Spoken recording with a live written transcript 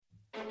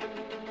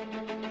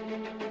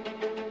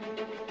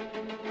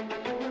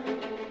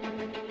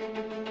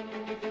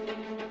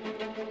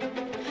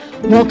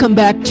Welcome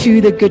back to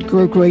the Good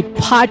Grow Great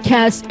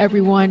podcast,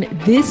 everyone.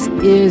 This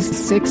is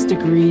 6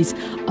 Degrees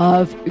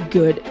of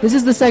Good. This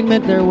is the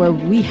segment there where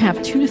we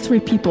have 2 to 3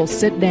 people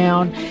sit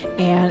down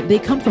and they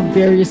come from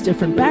various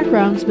different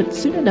backgrounds, but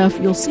soon enough,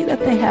 you'll see that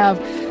they have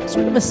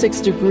sort of a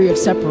 6 degree of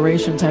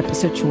separation type of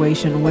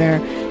situation where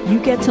you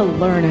get to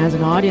learn as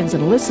an audience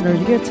and a listener,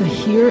 you get to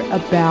hear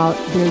about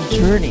their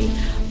journey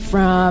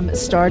from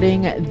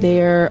starting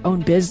their own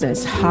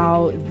business,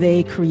 how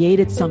they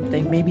created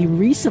something, maybe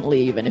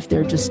recently, even if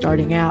they're just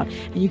starting out,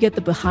 and you get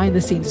the behind the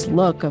scenes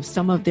look of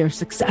some of their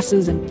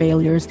successes and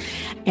failures,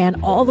 and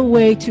all the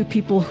way to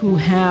people who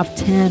have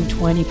 10,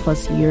 20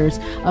 plus years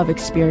of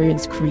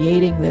experience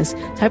creating this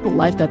type of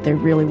life that they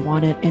really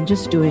wanted and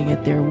just doing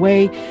it their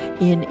way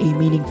in a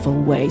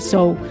meaningful way.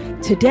 So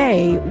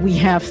today we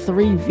have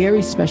 3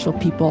 very special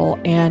people,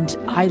 and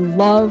I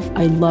love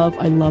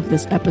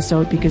this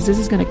episode because this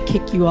is going to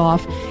kick you off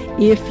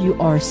if you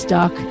are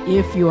stuck,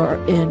 if you are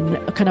in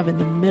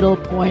the middle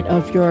point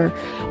of your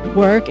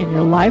work and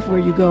your life where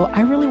you go,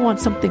 I really want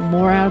something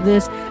more out of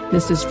this.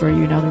 This is for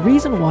you. Now, the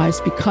reason why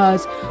is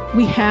because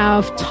we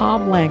have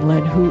Tom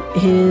Langland, who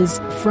is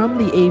from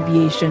the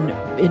aviation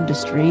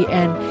industry,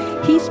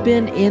 and he's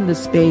been in the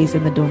space,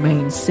 in the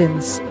domain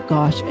since,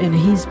 and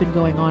he's been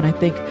going on, I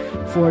think,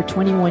 for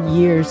 21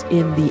 years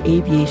in the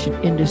aviation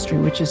industry,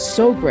 which is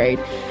so great.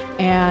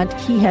 And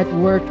he had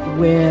worked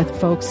with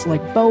folks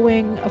like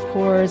Boeing, of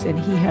course, and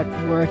he had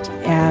worked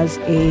as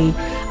a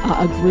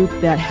group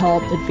that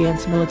helped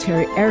advance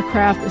military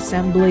aircraft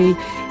assembly.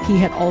 He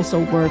had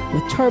also worked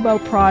with turbo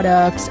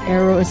products,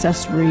 aero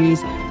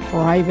accessories,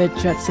 private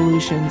jet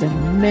solutions,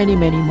 and many,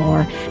 many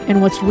more.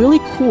 And what's really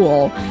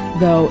cool,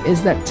 though,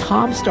 is that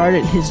Tom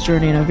started his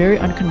journey in a very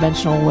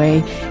unconventional way.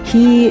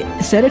 He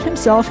said it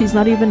himself, he's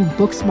not even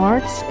book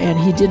smart, and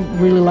he didn't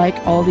really like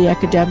all the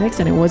academics,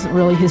 and it wasn't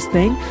really his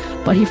thing,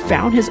 but he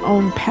found his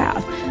own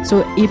path.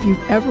 So if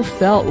you've ever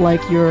felt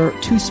like you're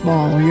too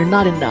small or you're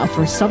not enough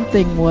or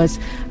something was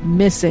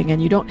missing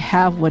and you don't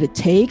have what it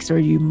takes, or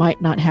you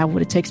might not have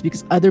what it takes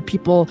because other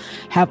people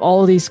have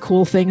all these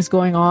cool things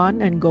going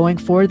on and going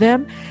for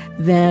them,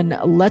 then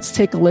let's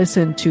take a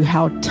listen to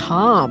how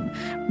Tom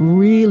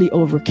really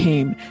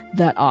overcame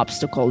that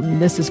obstacle. And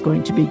this is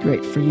going to be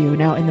great for you.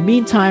 Now, in the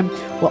meantime,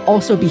 we'll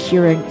also be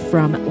hearing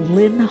from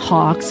Lynn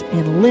Hawks,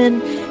 and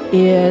Lynn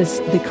is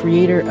the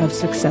creator of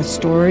Success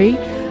Story.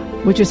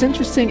 Which is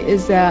interesting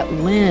is that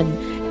Lynn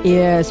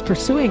is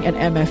pursuing an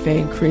MFA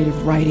in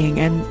creative writing,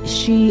 and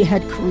she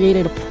had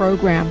created a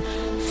program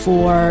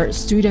for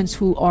students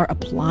who are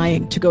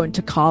applying to go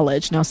into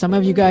college. Now, some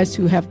of you guys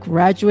who have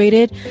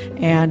graduated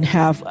and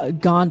have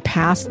gone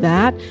past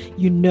that,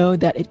 you know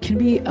that it can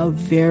be a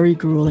very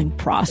grueling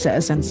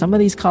process. And some of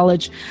these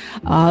colleges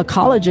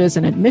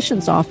and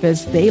admissions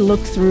office, they look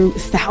through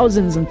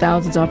thousands and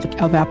thousands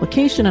of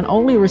application and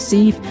only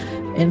receive,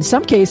 in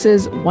some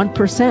cases,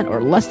 1%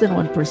 or less than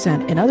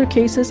 1%. In other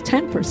cases,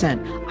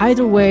 10%.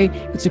 Either way,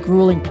 it's a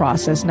grueling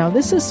process. Now,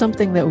 this is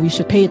something that we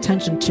should pay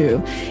attention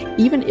to.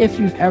 Even if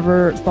you've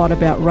ever thought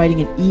about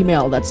writing an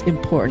email that's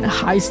important, a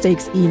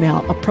high-stakes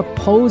email, a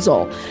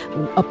proposal,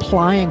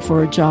 applying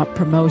for a job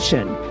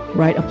promotion,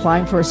 right?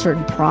 Applying for a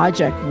certain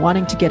project,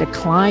 wanting to get a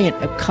client,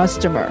 a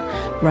customer,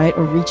 right?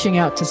 Or reaching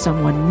out to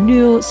someone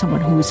new,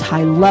 someone who's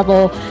high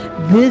level.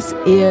 This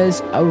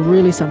is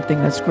really something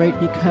that's great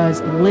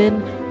because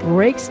Lynn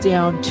breaks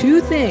down 2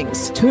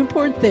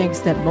 important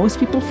things that most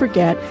people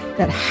forget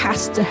that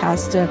has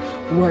to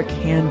work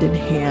hand in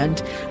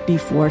hand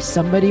before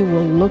somebody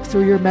will look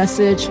through your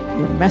message,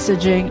 your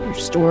messaging, your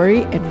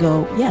story, and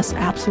go, yes,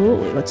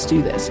 absolutely, let's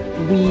do this.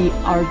 We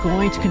are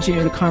going to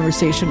continue the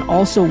conversation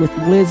also with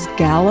Liz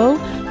Gallo,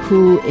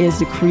 who is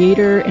the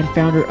creator and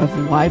founder of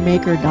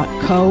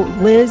ymaker.co.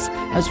 Liz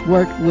has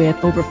worked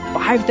with over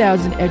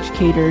 5,000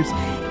 educators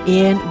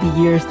in the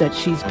years that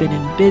she's been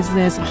in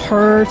business.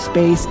 Her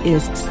space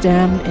is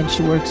STEM, and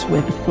she works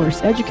with, of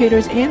course,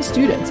 educators and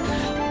students.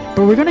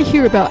 But we're going to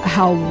hear about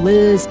how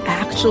Liz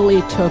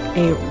actually took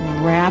a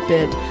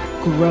rapid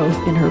growth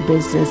in her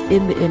business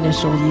in the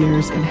initial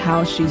years, and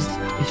how she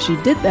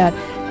did that,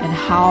 and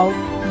how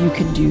you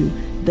can do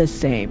the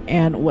same.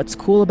 And what's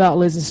cool about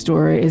Liz's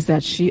story is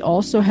that she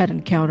also had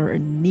encountered a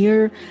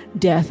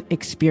near-death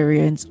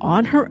experience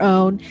on her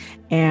own,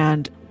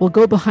 and we'll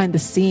go behind the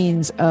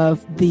scenes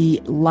of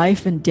the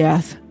life and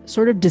death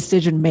sort of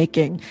decision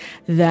making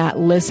that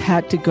Liz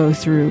had to go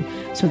through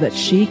so that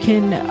she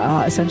can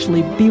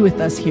essentially be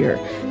with us here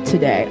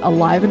today,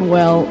 alive and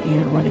well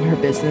and running her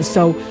business.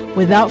 So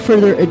without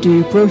further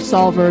ado, growth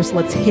solvers,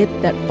 let's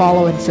hit that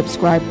follow and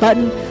subscribe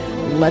button.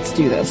 Let's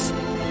do this.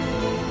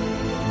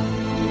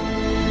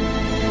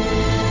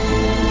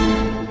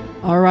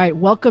 All right.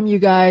 Welcome, you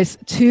guys,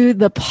 to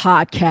the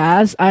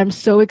podcast. I'm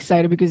so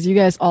excited because you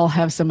guys all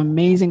have some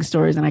amazing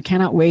stories, and I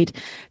cannot wait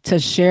to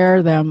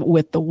share them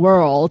with the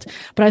world.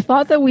 But I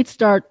thought that we'd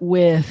start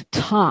with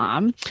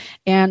Tom.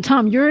 And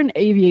Tom, you're in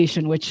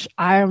aviation, which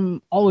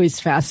I'm always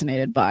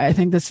fascinated by. I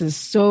think this is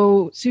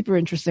so super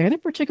interesting. I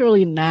think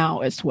particularly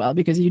now as well,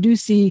 because you do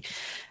see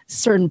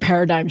certain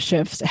paradigm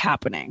shifts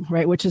happening,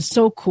 right? Which is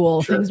so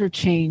cool. Sure. Things are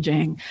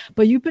changing,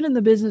 but you've been in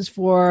the business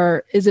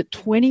for, is it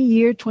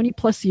 20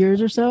 plus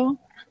years or so?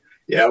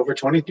 Yeah, over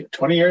 20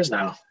 years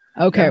now.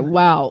 Okay. Yeah.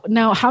 Wow.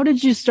 Now, how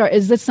did you start?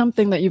 Is this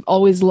something that you've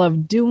always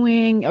loved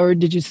doing, or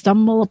did you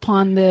stumble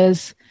upon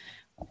this?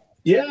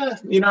 Yeah,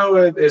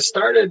 it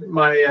started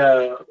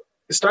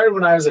it started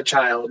when I was a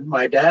child.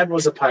 My dad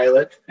was a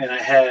pilot, and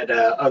I had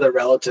other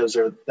relatives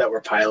that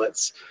were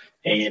pilots.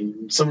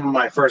 And some of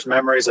my first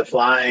memories of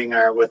flying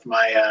are with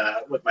my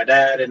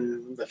dad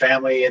and the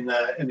family in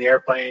the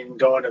airplane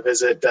going to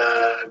visit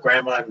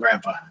grandma and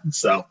grandpa.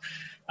 So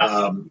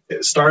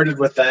it started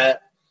with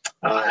that.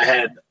 I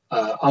had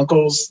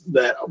uncles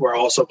that were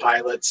also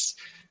pilots,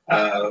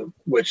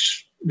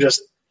 which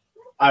just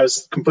I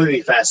was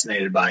completely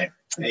fascinated by,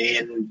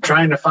 and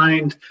trying to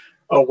find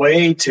a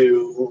way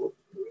to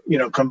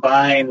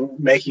combine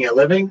making a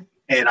living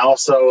and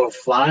also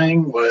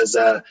flying was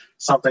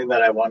something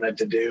that I wanted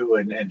to do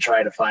and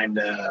try to find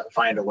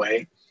a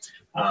way.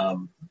 I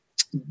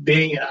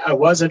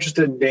was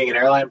interested in being an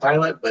airline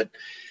pilot, but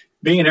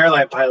being an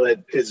airline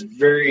pilot is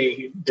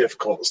very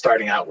difficult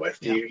starting out with.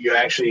 Yeah. You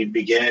actually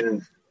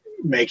begin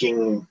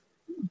making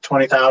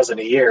 $20,000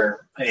 a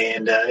year,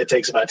 and it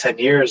takes about 10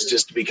 years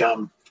just to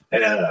become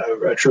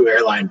a true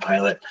airline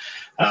pilot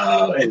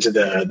into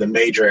the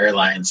major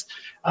airlines.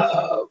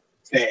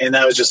 And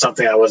that was just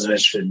something I wasn't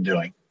interested in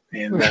doing.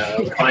 And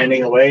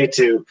finding a way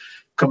to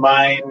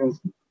combine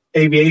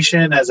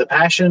aviation as a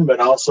passion,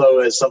 but also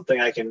as something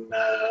I can,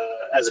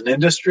 as an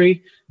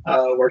industry,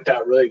 worked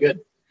out really good.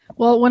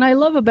 Well, what I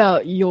love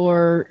about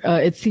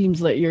it seems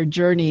like your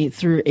journey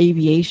through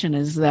aviation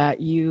is that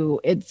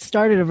it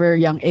started at a very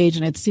young age,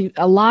 and it seems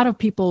a lot of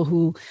people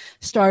who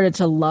started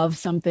to love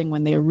something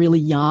when they're really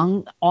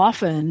young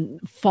often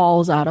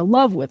falls out of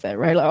love with it,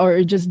 right?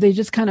 Or they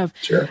just kind of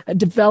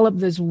develop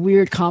this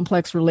weird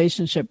complex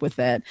relationship with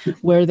it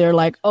where they're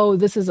like, oh,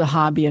 this is a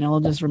hobby and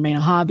it'll just remain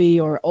a hobby,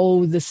 or,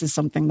 oh, this is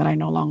something that I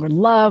no longer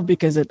love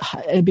because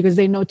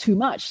they know too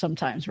much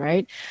sometimes,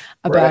 right?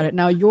 About it.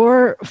 Now,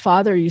 your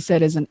father, you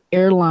said, is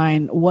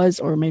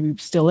or maybe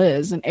still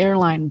is an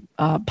airline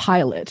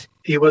pilot.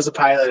 He was a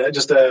pilot,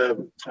 just a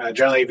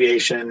general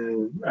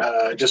aviation,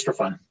 just for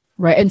fun.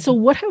 Right. And so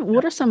what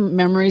are some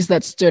memories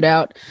that stood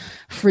out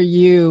for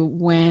you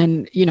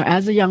when,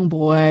 as a young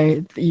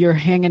boy, you're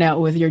hanging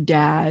out with your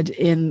dad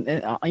in,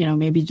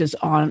 maybe just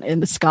in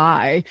the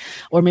sky,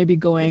 or maybe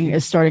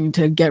starting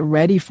to get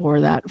ready for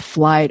that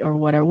flight or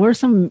whatever? What are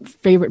some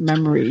favorite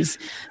memories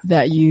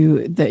that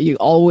you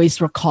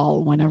always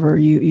recall whenever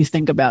you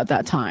think about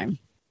that time?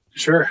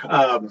 Sure.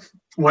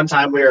 One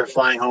time we were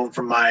flying home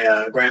from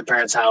my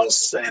grandparents'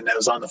 house, and it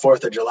was on the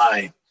 4th of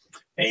July.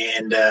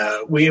 And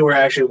we were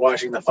actually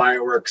watching the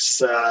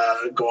fireworks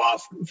go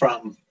off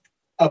from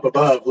up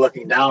above,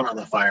 looking down on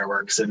the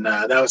fireworks. And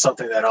that was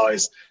something that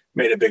always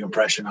made a big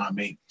impression on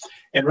me.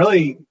 And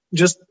really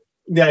just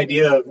the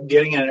idea of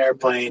getting in an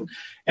airplane,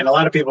 and a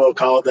lot of people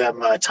call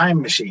them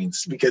time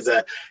machines, because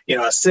a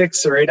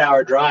 6 or 8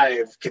 hour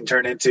drive can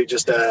turn into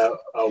just a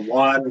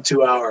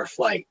 1-2 hour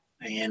flight.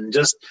 And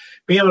just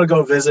being able to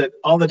go visit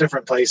all the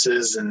different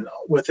places and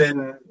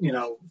within,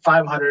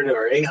 500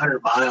 or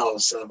 800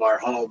 miles of our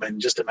home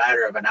in just a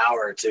matter of an hour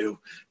or two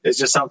is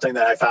just something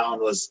that I found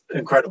was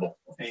incredible,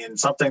 and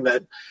something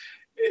that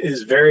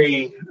is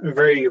very,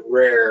 very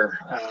rare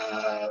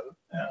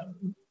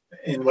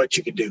in what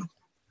you could do.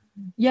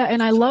 Yeah,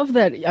 and I love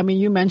that. I mean,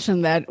 you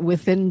mentioned that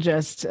within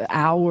just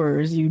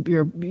hours, you'd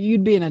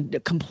be in a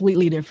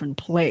completely different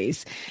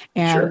place.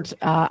 And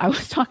I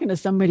was talking to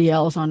somebody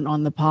else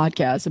on the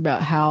podcast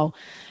about how,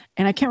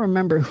 and I can't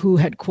remember who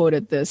had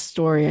quoted this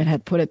story and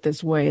had put it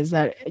this way, is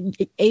that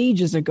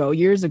years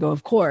ago,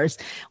 of course,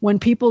 when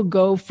people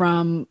go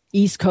from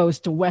East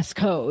Coast to West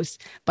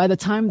Coast, by the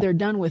time they're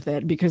done with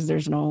it, because there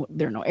are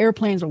no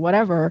airplanes or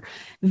whatever,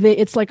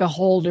 it's like a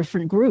whole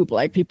different group.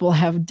 Like, people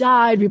have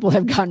died, people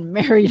have gotten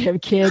married, have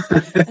kids.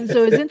 And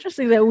so it's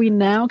interesting that we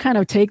now kind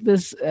of take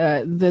this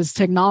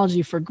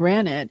technology for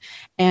granted.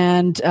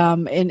 And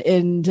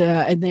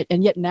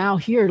yet now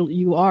here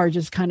you are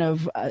just kind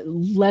of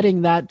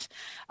letting that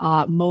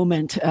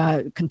moment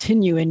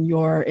continue in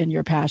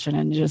your passion,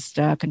 and just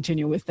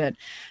continue with it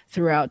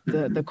throughout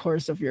the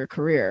course of your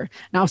career.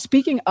 Now,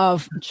 speaking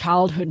of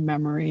childhood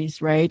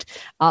memories, right?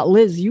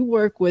 Liz, you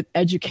work with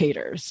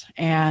educators,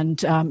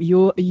 and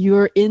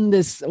you're in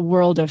this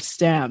world of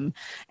STEM.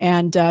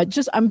 And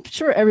I'm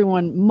sure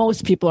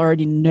most people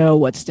already know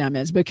what STEM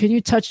is, but can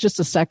you touch just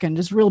a second,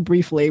 just real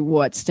briefly,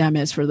 what STEM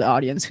is for the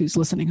audience who's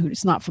listening,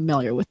 who's not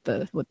familiar with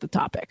the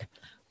topic?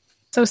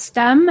 So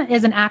STEM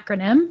is an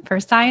acronym for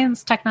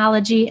science,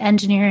 technology,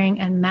 engineering,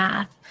 and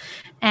math.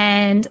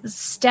 And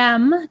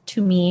STEM,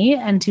 to me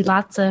and to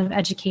lots of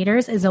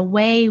educators, is a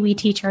way we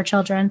teach our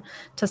children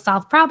to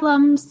solve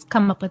problems,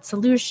 come up with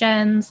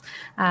solutions,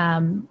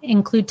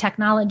 include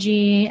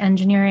technology,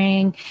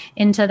 engineering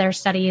into their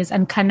studies,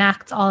 and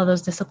connect all of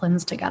those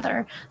disciplines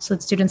together so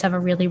that students have a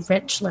really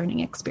rich learning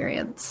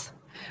experience.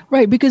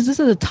 Right, because this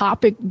is a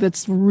topic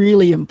that's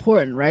really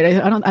important,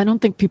 right? I don't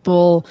think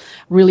people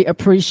really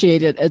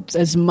appreciate it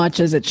as much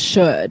as it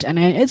should, and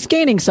it's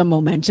gaining some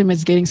momentum,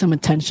 it's gaining some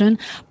attention.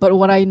 But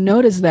what I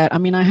noticed that, I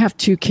mean, I have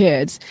 2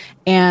 kids,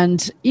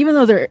 and even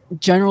though they're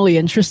generally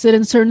interested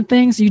in certain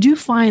things, you do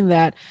find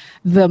that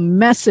the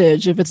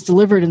message, if it's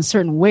delivered in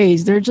certain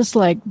ways, they're just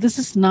like, this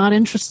is not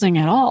interesting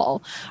at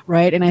all,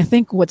 right? And I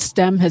think what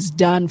STEM has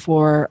done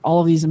for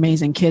all of these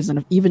amazing kids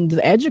and even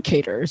the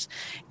educators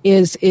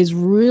is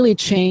really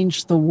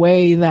changed the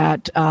way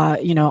that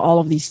all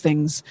of these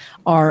things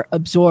are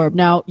absorbed.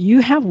 Now,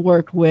 you have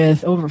worked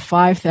with over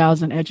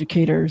 5,000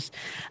 educators,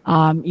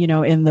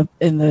 in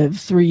the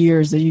 3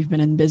 years that you've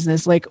been in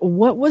business. Like,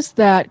 what was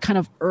that kind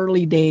of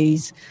early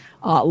days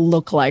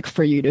look like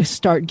for you to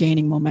start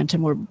gaining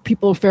momentum? Were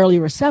people fairly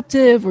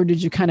receptive, or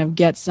did you kind of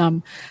get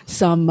some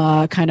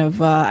pushback?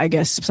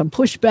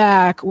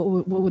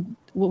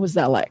 What was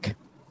that like?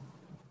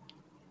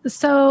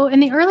 So in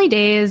the early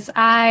days,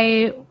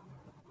 I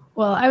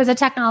was a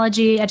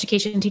technology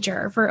education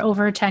teacher for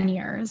over 10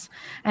 years,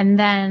 and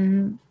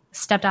then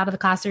stepped out of the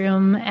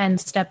classroom and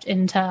stepped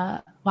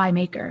into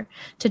YMaker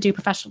to do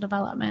professional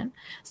development.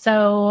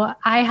 So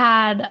I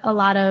had a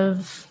lot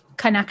of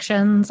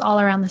connections all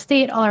around the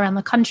state, all around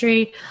the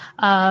country,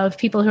 of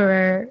people who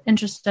were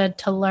interested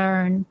to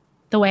learn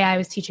the way I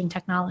was teaching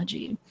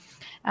technology.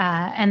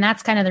 And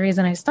that's kind of the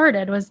reason I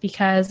started, was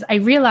because I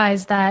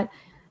realized that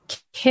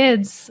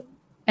kids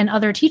and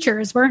other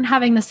teachers weren't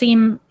having the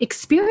same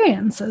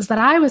experiences that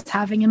I was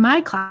having in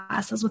my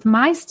classes with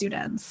my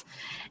students.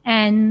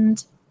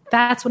 And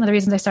that's one of the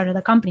reasons I started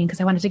the company, because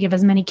I wanted to give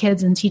as many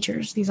kids and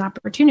teachers these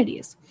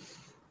opportunities.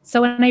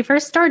 So when I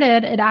first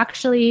started, it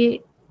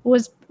actually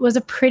was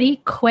a pretty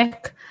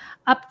quick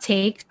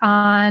uptake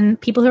on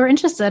people who were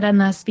interested in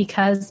this,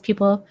 because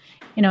people,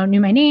 knew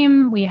my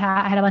name.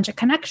 I had a bunch of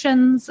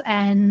connections,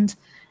 and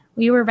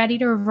we were ready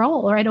to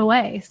roll right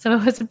away. So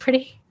it was a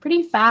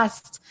pretty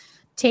fast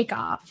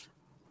takeoff.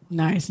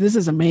 Nice. This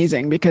is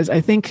amazing, because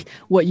I think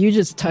what you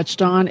just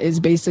touched on is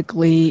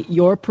basically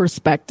your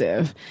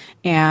perspective,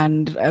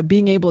 and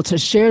being able to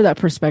share that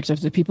perspective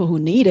to people who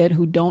need it,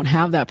 who don't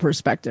have that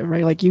perspective,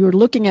 right? Like, you were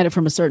looking at it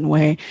from a certain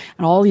way,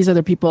 and all these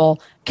other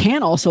people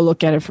can also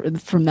look at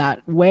it from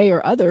that way,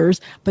 or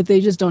others, but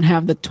they just don't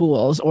have the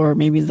tools or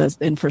maybe the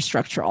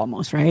infrastructure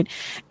almost, right?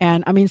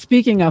 And I mean,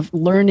 speaking of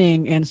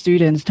learning and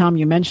students, Tom,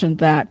 you mentioned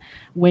that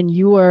when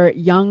you were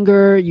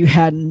younger, you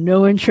had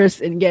no interest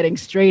in getting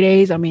straight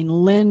A's. I mean,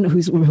 Lynn,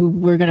 who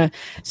we're going to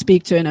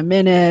speak to in a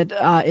minute,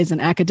 is an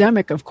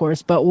academic, of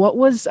course. But what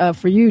was,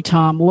 for you,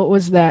 Tom, what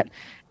was that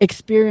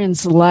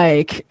experience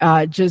like,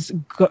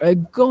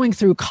 going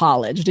through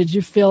college? Did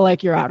you feel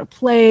like you're out of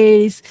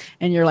place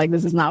and you're like,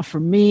 this is not for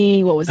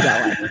me? What was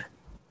that like?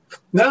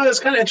 No, it's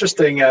kind of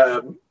interesting.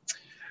 I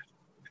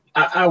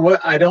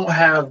don't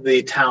have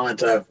the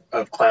talent of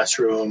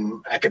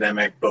classroom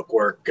academic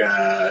bookwork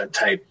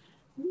type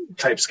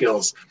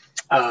skills.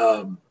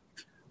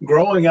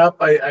 Growing up,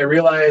 I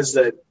realized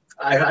that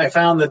I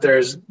found that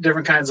there's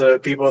different kinds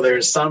of people.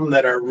 There's some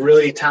that are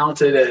really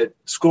talented at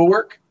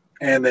schoolwork,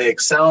 and they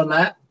excel in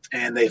that,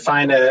 and they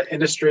find an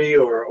industry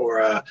or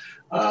a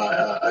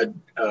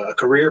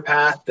career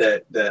path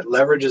that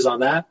leverages on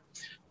that.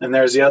 And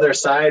there's the other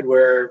side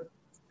where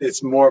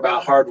it's more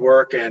about hard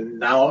work and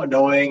now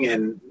knowing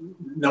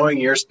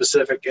your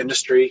specific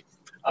industry,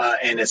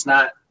 and it's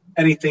not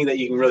anything that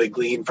you can really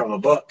glean from a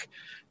book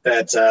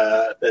that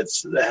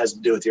has to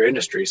do with your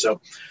industry.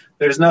 So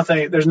there's no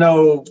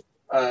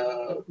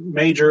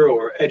major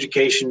or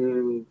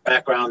education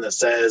background that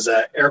says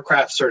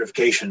aircraft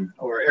certification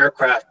or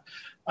aircraft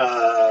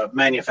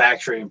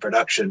manufacturing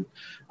production.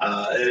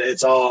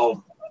 It's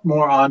all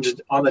more on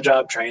the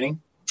job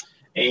training.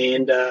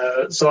 And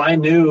so I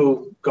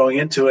knew going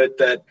into it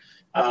that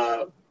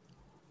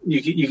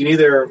you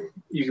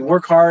can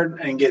work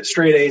hard and get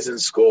straight A's in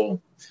school,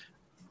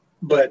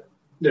 but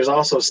there's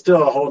also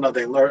still a whole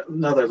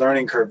another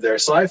learning curve there.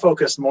 So I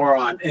focused more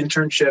on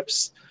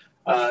internships,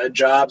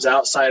 jobs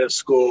outside of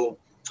school.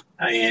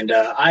 And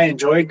I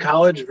enjoyed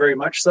college very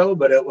much so,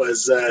 but it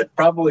was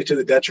probably to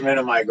the detriment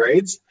of my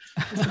grades.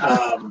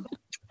 I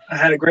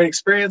had a great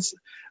experience,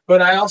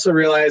 but I also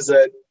realized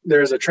that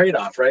there's a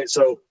trade-off, right?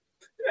 So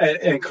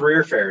in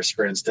career fairs,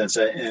 for instance,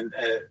 in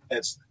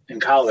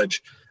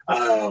college,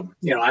 I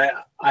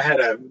had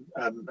a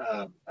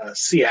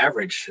C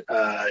average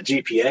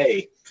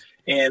GPA,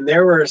 and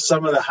there were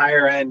some of the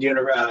higher end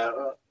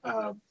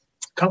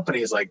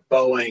companies like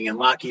Boeing and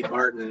Lockheed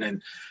Martin,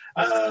 and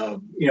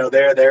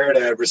they're there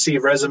to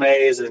receive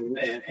resumes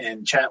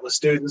and chat with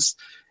students.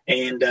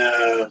 And,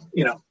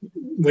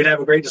 we'd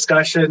have a great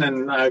discussion,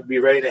 and I'd be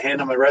ready to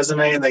hand them a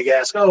resume, and they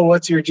ask, "Oh,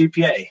 what's your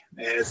GPA?"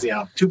 And it's,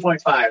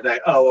 2.5.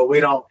 Like, "Oh, well, we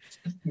don't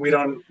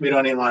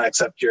even want to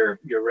accept your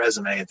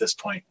resume at this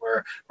point.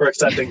 We're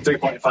accepting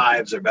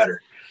 3.5s or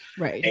better."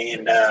 Right.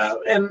 And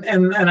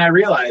I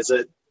realized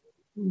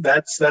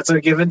that's a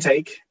give and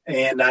take.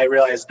 And I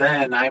realized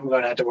then I'm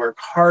going to have to work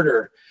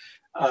harder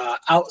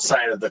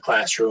outside of the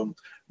classroom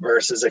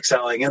versus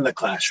excelling in the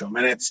classroom.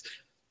 And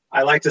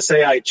I like to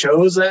say I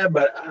chose that,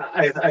 but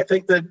I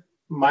think that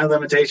my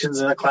limitations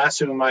in the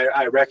classroom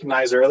I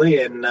recognized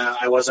early, and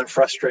I wasn't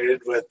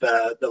frustrated with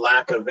the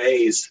lack of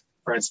A's,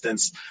 for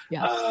instance,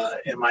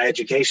 in my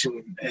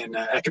education and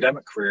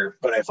academic career.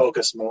 But I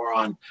focused more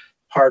on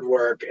hard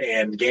work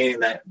and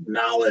gaining that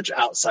knowledge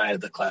outside of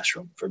the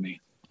classroom for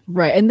me.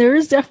 Right. And there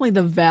is definitely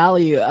the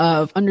value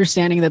of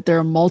understanding that there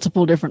are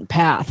multiple different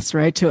paths,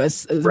 right, to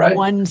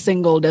one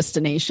single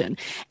destination.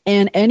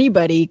 And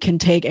anybody can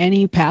take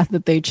any path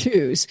that they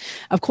choose.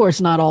 Of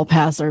course, not all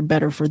paths are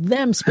better for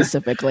them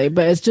specifically,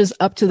 but it's just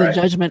up to the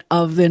judgment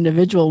of the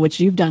individual, which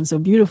you've done so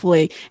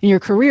beautifully in your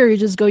career. You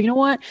just go, you know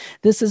what,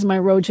 this is my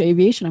road to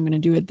aviation. I'm going to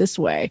do it this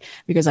way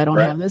because I don't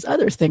have this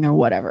other thing or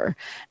whatever.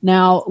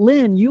 Now,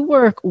 Lynn, you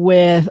work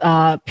with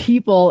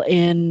people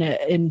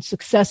in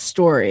success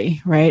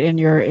story, right? In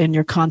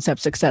your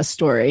concept success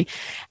story.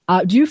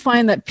 Do you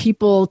find that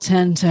people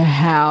tend to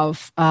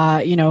have,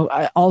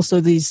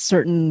 also these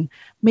certain,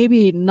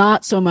 maybe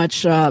not so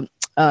much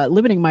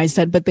limiting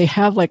mindset, but they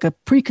have like a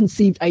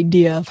preconceived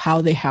idea of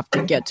how they have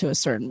to get to a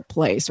certain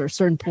place or a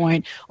certain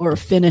point or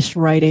finish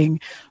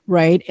writing,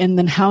 right? And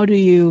then how do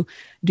you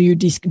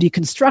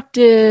deconstruct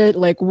it?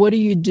 Like, what do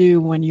you do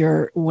when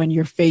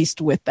you're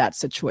faced with that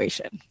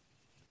situation?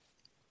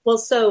 Well,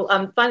 so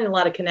I'm finding a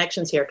lot of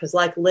connections here because,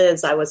 like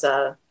Liz, I was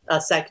a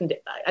second.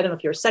 I don't know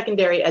if you're a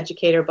secondary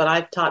educator, but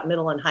I've taught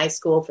middle and high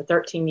school for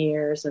 13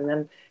 years, and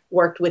then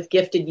worked with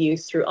gifted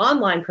youth through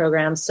online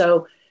programs.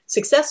 So,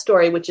 Success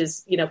Story, which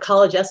is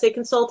college essay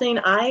consulting,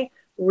 I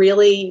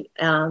really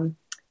run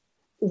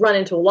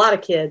into a lot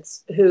of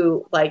kids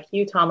who, like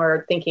you, Tom,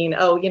 are thinking,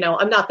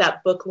 I'm not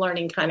that book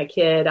learning kind of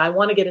kid. I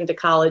want to get into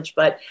college,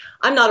 but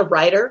I'm not a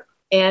writer.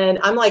 And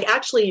I'm like,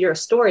 actually, you're a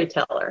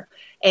storyteller.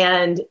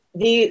 And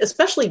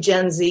especially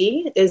Gen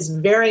Z is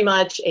very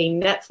much a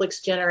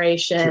Netflix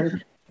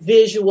generation,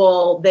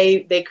 visual.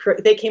 They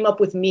came up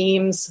with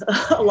memes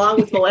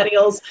along with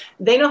millennials.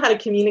 They know how to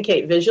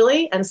communicate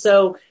visually. And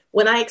so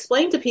when I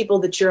explain to people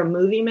that you're a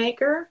movie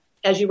maker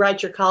as you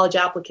write your college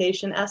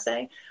application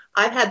essay,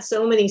 I've had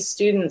so many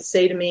students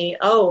say to me,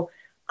 I'm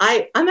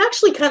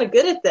actually kind of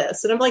good at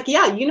this. And I'm like,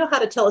 yeah, you know how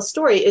to tell a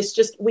story. It's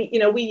just, we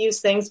use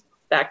things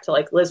back to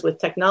like Liz with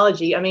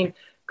technology. I mean,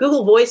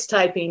 Google voice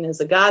typing is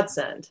a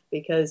godsend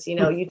because,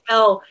 you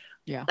tell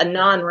a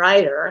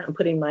non-writer, I'm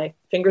putting my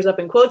fingers up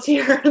in quotes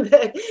here,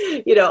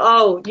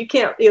 that, you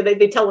can't,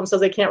 they tell themselves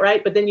they can't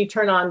write, but then you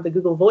turn on the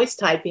Google voice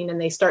typing and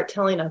they start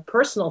telling a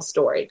personal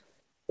story,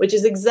 which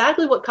is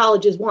exactly what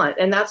colleges want.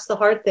 And that's the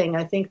hard thing.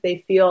 I think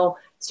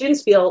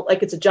students feel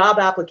like it's a job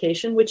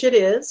application, which it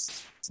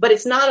is, but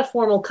it's not a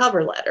formal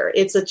cover letter.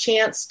 It's a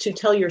chance to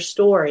tell your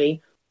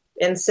story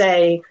and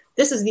say,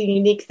 this is the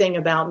unique thing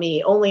about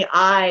me. Only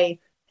I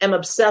am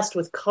obsessed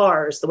with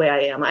cars the way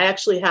I am. I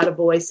actually had a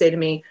boy say to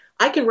me,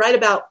 I can write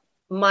about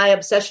my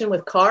obsession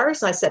with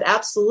cars. And I said,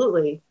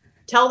 absolutely.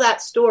 Tell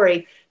that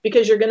story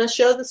because you're going to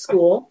show the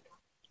school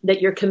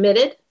that you're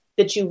committed,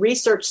 that you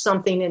research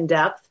something in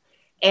depth,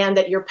 and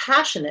that you're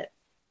passionate.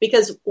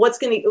 Because what's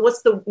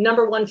the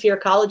number one fear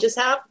colleges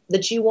have?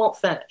 That you won't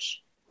finish.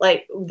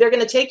 Like, they're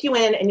going to take you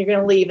in and you're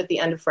going to leave at the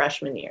end of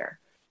freshman year.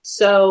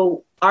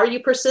 So are you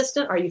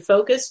persistent? Are you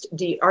focused?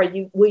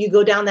 Will you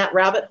go down that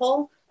rabbit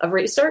hole of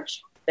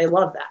research? They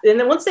love that. And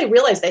then once they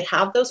realize they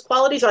have those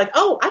qualities, they're like,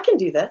 oh, I can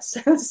do this.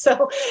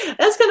 So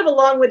that's kind of a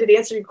long-winded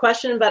answer to your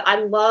question, but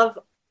I love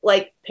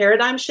like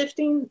paradigm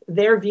shifting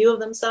their view of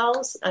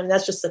themselves. And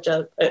that's just such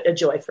a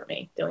joy for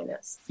me doing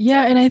this.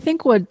 Yeah. And I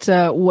think what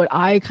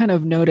I kind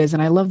of notice,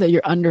 and I love that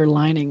you're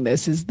underlining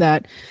this, is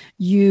that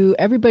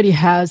everybody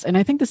has, and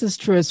I think this is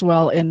true as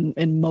well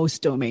in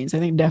most domains. I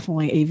think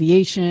definitely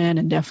aviation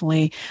and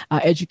definitely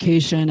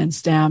education and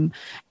STEM,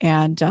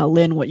 and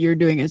Lynn, what you're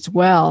doing as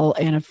well.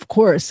 And of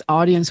course,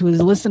 audience who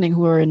is listening,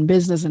 who are in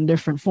business in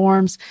different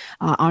forms,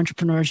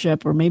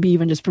 entrepreneurship, or maybe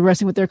even just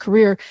progressing with their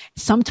career,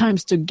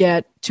 sometimes to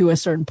get to a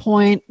certain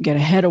point, get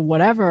ahead of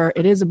whatever,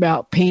 it is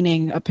about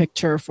painting a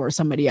picture for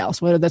somebody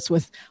else, whether that's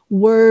with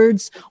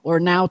words or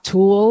now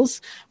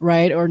tools,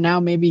 right? Or now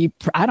maybe,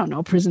 I don't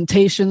know,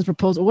 presentations,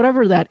 proposals,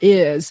 whatever that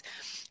is.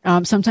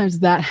 Sometimes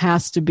that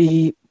has to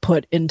be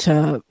put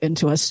into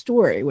a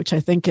story, which I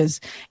think is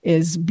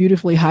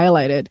beautifully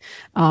highlighted,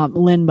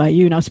 Lynn, by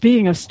you. Now,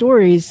 speaking of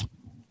stories,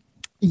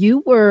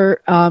 you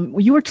were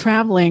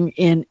traveling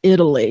in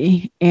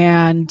Italy,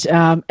 and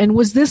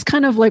was this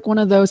kind of like one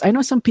of those? I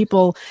know some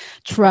people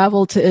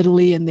travel to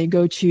Italy and they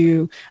go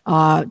to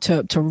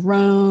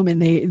Rome,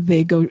 and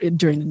they go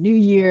during the New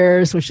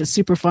Year's, which is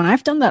super fun.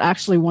 I've done that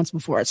actually once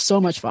before. It's so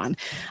much fun.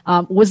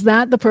 Was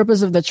that the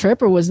purpose of the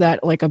trip, or was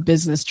that like a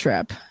business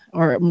trip,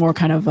 or more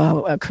kind of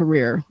a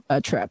career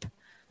trip?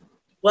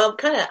 Well,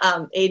 kind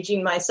of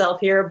aging myself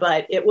here,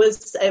 but it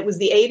was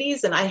the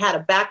 80s, and I had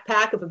a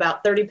backpack of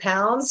about 30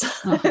 pounds,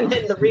 and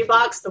then the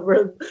Reeboks,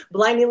 the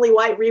blindingly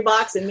white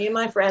Reeboks, and me and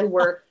my friend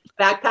were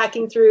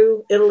backpacking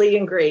through Italy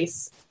and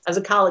Greece as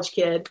a college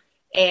kid,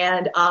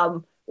 and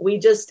we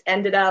just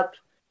ended up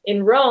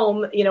in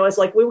Rome. It's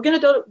like we were going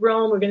to go to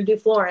Rome, we're going to do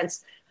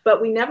Florence.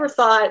 but we never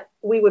thought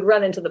we would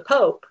run into the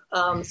Pope.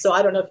 So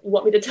I don't know if you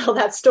want me to tell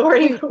that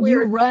story.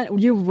 You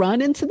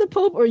run into the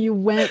Pope, or you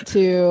went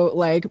to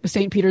like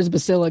St. Peter's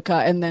Basilica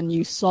and then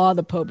you saw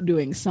the Pope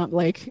doing something?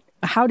 Like,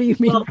 how do you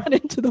mean run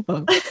into the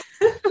Pope?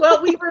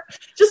 Well, we were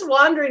just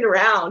wandering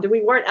around, and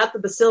we weren't at the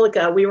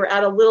Basilica. We were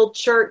at a little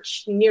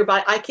church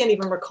nearby. I can't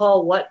even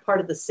recall what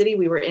part of the city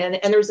we were in.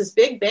 And there was this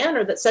big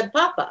banner that said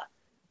Papa.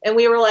 And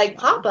we were like,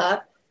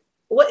 Papa?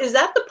 What is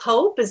that? The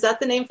Pope? Is that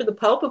the name for the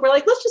Pope? And we're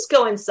like, let's just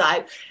go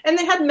inside. And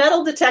they had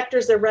metal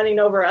detectors. They're running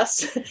over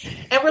us.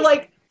 And we're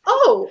like,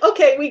 oh,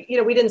 okay.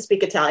 We didn't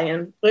speak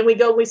Italian. When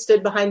we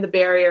stood behind the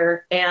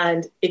barrier,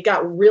 and it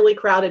got really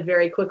crowded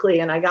very quickly.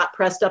 And I got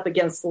pressed up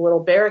against the little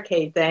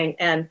barricade thing.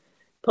 And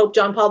Pope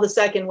John Paul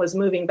II was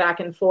moving back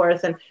and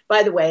forth. And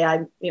by the way,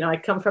 I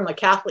come from a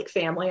Catholic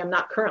family. I'm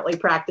not currently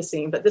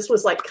practicing, but this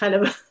was like kind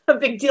of a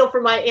big deal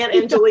for my Aunt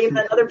Angelina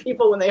and other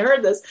people when they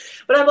heard this.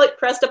 But I'm like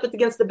pressed up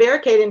against the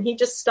barricade, and he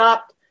just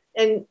stopped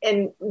and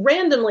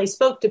randomly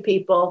spoke to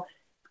people.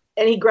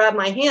 And he grabbed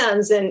my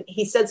hands and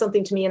he said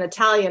something to me in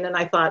Italian. And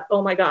I thought,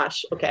 oh my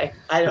gosh, okay,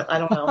 I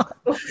don't know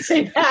what to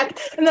say back.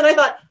 And then I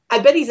thought, I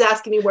bet he's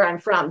asking me where I'm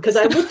from, because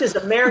I looked as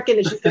American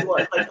as you could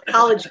look, like a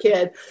college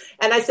kid.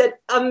 And I said,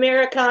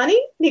 Americani?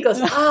 And he goes,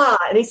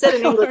 and he said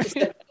in English, he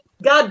said,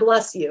 God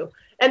bless you.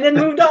 And then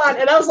moved on.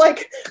 And I was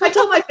like, I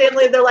told my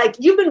family, they're like,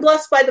 you've been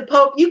blessed by the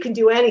Pope. You can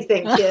do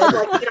anything, kid.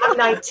 Like, I'm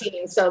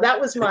 19. So that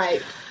was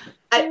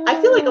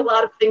I feel like a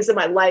lot of things in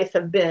my life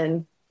have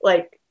been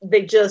like,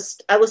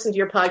 I listened to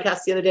your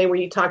podcast the other day where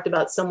you talked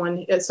about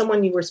someone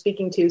you were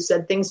speaking to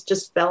said things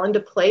just fell into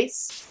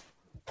place.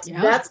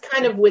 Yeah. That's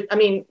kind of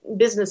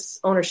business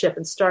ownership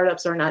and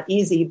startups are not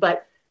easy,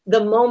 but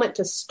the moment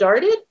to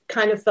start it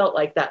kind of felt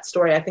like that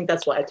story. I think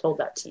that's why I told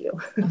that to you.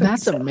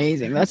 That's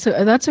amazing. That's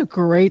a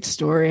great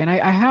story. And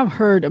I have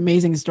heard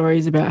amazing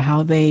stories about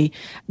how they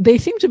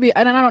seem to be,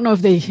 and I don't know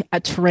if they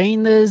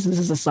train this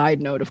is a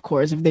side note, of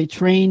course, if they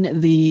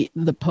train the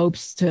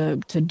popes to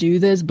do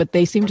this, but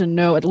they seem to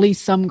know at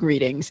least some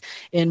greetings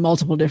in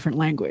multiple different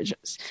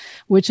languages,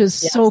 which is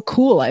so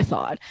cool, I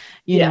thought,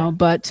 you know,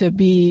 but to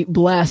be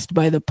blessed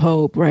by the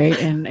Pope, right.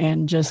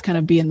 And just kind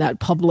of be in that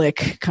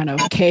public kind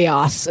of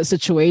chaos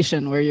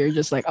situation where you're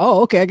just like,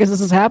 oh, okay, I guess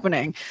this is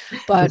happening.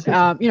 But,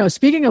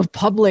 speaking of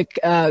public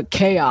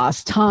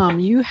chaos,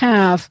 Tom, you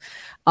have,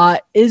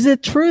 is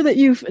it true that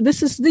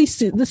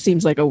this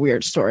seems like a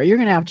weird story. You're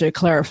going to have to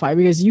clarify,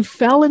 because you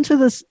fell into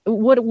this.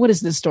 What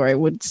is this story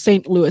with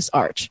St. Louis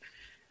Arch?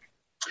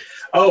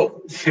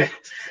 Oh,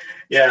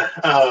 yeah.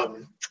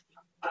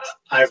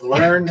 I've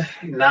learned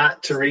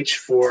not to reach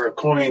for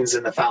coins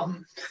in the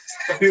fountain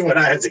when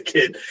I was a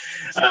kid.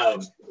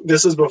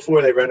 This was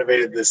before they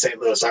renovated the St.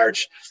 Louis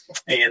Arch,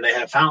 and they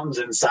have fountains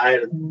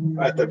inside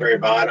at the very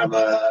bottom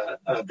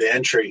of the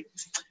entry.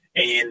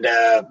 And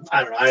I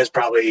don't know, I was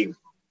probably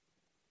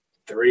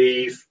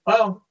maybe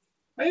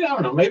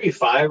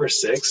 5 or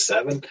 6,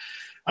 7.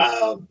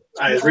 I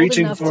was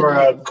reaching for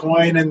a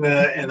coin in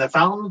the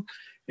fountain,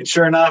 and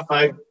sure enough,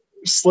 I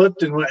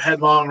slipped and went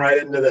headlong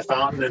right into the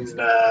fountain and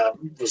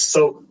was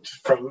soaked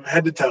from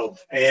head to toe.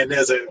 And it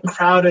was a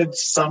crowded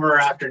summer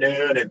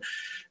afternoon, and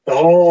the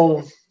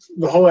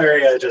whole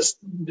area just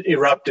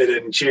erupted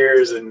in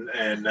cheers and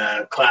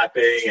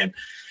clapping. And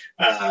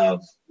I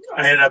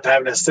ended up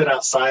having to sit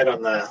outside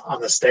on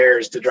the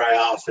stairs to dry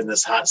off in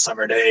this hot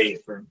summer day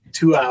for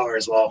 2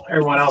 hours while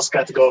everyone else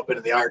got to go up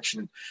into the arch,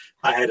 and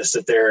I had to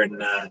sit there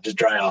and just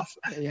dry off.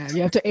 Yeah,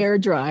 you have to air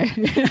dry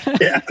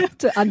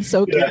to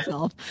unsoak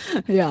yourself.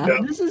 Yeah. Yeah.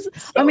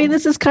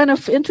 This is kind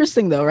of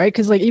interesting though, right?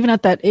 Because like even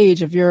at that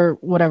age, if you're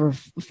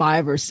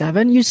 5 or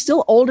 7, you're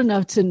still old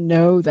enough to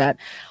know that,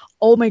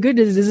 oh my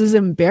goodness, this is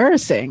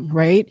embarrassing,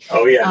 right?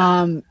 Oh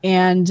yeah.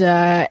 And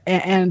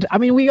I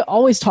mean, we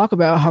always talk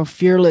about how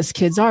fearless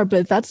kids are,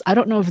 but I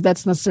don't know if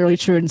that's necessarily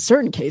true in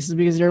certain cases,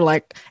 because you're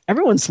like,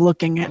 everyone's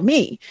looking at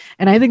me.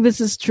 And I think this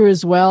is true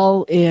as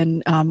well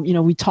in,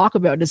 we talk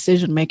about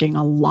decision making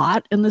a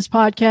lot in this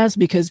podcast,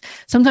 because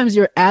sometimes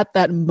you're at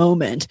that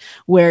moment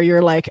where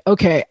you're like,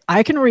 okay,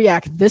 I can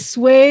react this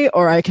way,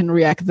 or I can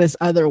react this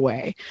other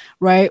way,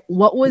 right?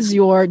 What was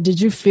did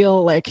you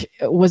feel like,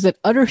 was it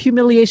utter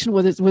humiliation?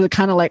 Was it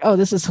kind of like, oh,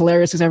 this is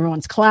hilarious because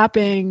everyone's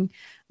clapping?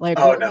 Like,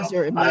 oh no,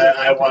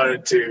 I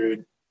wanted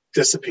to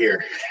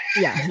disappear.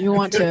 Yeah, you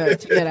want to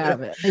get out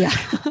of it. Yeah.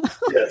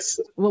 Yes.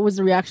 What was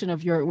the reaction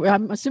of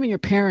I'm assuming your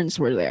parents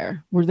were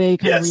there. Were they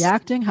kind of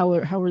reacting? How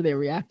were they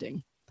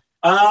reacting?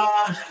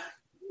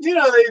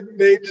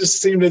 They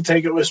just seemed to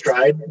take it with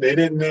stride. They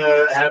didn't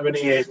have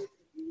any.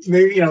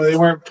 They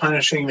weren't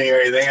punishing me or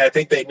anything. I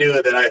think they knew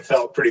that I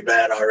felt pretty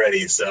bad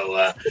already. So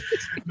I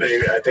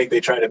think they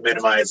tried to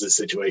minimize the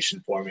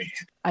situation for me.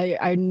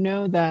 I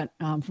know that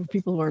for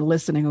people who are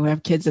listening who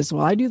have kids as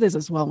well, I do this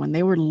as well. When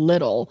they were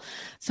little,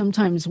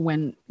 sometimes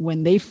when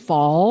they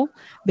fall,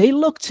 they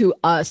look to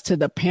us, to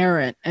the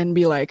parent, and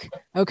be like,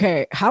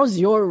 okay, how's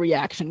your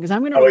reaction? Because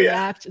I'm going to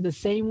react the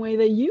same way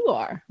that you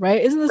are,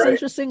 right? Isn't this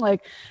interesting?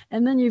 Like,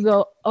 and then you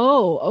go,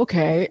 oh,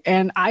 okay.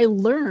 And I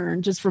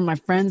learned just from my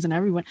friends and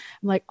everyone,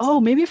 I'm like, like, oh,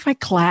 maybe if I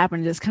clap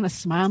and just kind of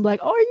smile, I'm like,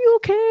 oh, are you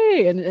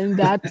okay? And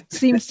that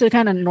seems to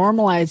kind of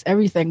normalize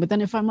everything. But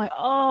then if I'm like,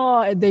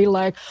 oh, and they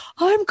like,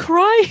 I'm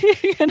crying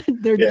and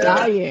they're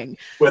dying.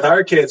 With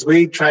our kids,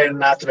 we try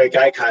not to make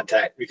eye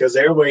contact because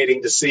they're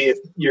waiting to see if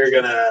you're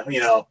gonna,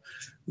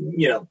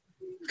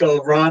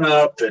 go run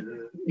up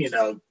and,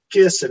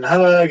 kiss and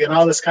hug and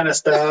all this kind of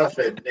stuff,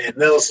 and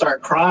they'll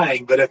start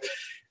crying. But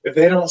if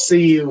they don't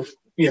see you,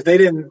 if they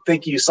didn't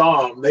think you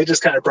saw them, they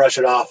just kind of brush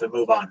it off and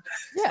move on.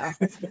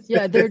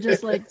 Yeah. They're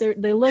just like,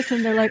 they look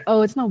and they're like,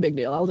 oh, it's no big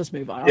deal. I'll just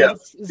move on.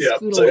 It's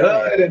like,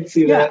 oh, I didn't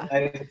see that. I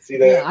didn't see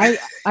that. Yeah,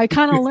 I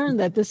kind of learned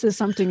that this is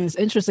something that's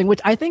interesting,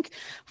 which I think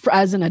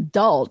as an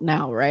adult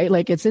now, right?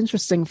 Like it's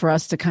interesting for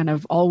us to kind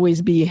of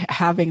always be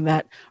having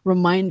that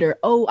reminder,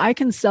 oh, I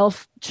can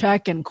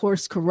self-check and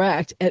course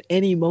correct at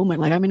any moment.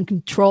 Like I'm in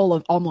control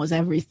of almost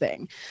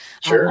everything.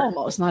 Sure.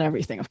 Almost, not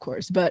everything, of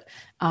course. But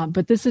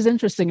this is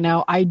interesting.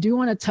 Now, I do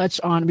want to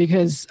touch on,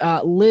 because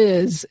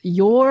Liz,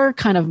 your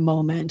kind of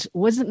moment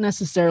wasn't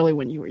necessarily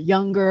when you were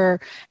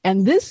younger.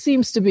 And this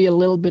seems to be a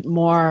little bit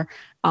more,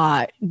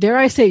 dare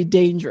I say,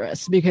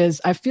 dangerous, because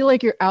I feel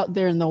like you're out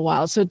there in the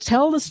wild. So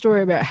tell the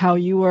story about how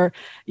you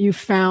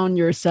found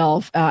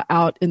yourself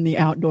out in the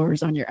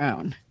outdoors on your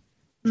own.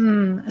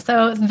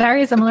 So it's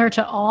very similar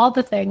to all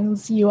the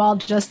things you all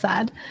just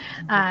said.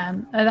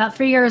 About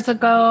 3 years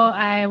ago,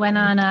 I went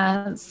on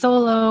a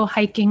solo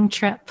hiking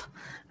trip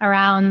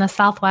around the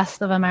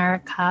Southwest of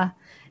America,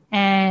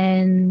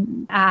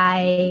 and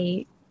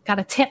I got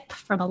a tip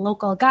from a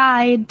local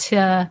guide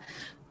to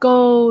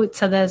go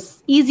to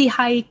this easy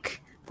hike,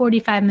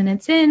 45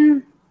 minutes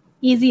in,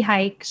 easy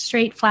hike,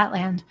 straight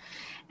flatland.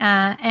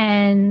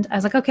 And I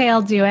was like, okay,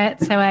 I'll do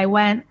it. So I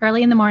went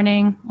early in the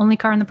morning, only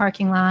car in the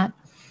parking lot.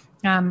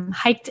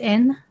 Hiked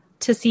in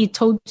to see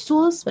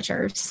toadstools, which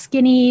are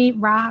skinny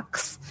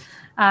rocks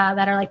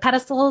that are like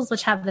pedestals,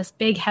 which have this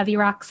big heavy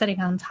rock sitting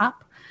on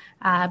top.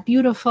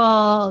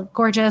 Beautiful,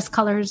 gorgeous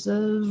colors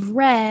of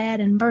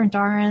red and burnt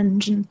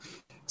orange and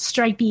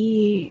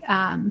stripy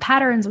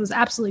patterns. It was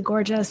absolutely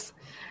gorgeous.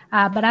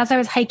 But as I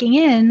was hiking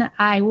in,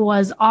 I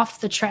was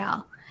off the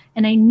trail,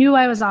 and I knew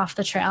I was off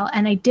the trail,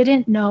 and I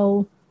didn't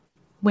know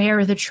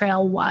where the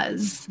trail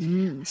was.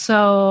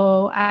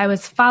 So I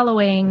was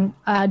following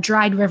a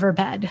dried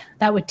riverbed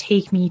that would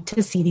take me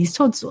to see these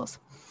toadstools.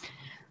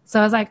 So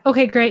I was like,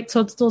 okay, great,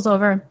 toadstools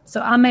over.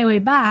 So on my way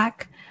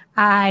back,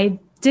 I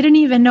didn't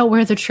even know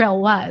where the trail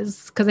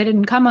was because I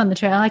didn't come on the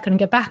trail. I couldn't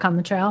get back on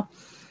the trail.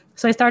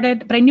 So I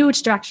started, but I knew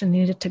which direction I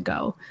needed to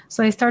go.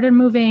 So I started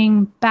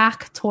moving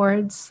back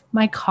towards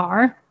my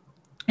car,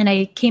 and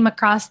I came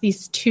across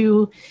these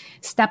two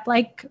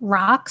step-like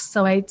rocks.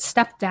 So I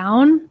stepped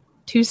down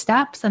 2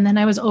 steps, and then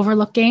I was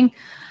overlooking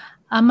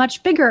a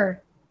much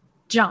bigger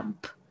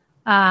jump.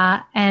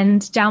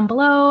 And down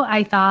below,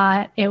 I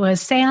thought it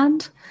was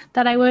sand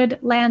that I would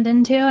land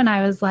into. And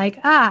I was like,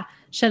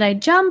 should I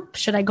jump?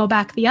 Should I go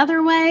back the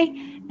other way?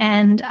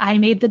 And I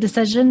made the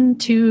decision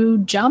to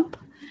jump,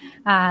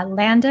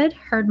 landed,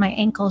 heard my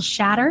ankles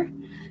shatter,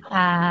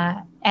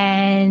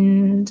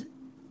 and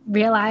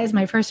realized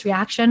my first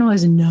reaction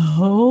was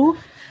no,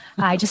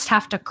 I just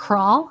have to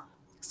crawl.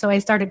 So I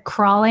started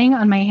crawling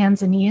on my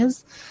hands and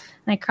knees,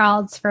 and I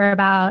crawled for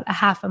about a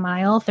half a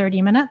mile,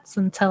 30 minutes,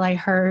 until I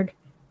heard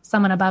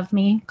someone above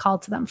me,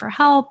 called to them for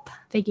help.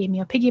 They gave me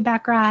a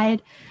piggyback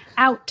ride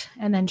out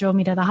and then drove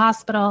me to the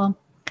hospital.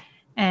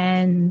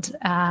 And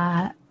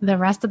the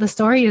rest of the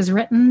story is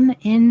written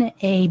in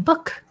a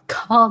book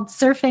called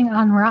Surfing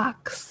on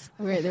Rocks.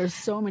 Right, there's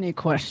so many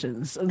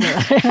questions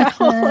that I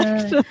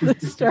have to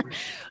this story.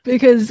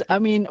 Because, I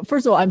mean,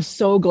 first of all, I'm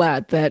so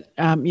glad that,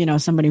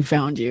 somebody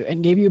found you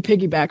and gave you a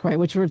piggyback ride,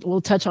 which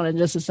we'll touch on in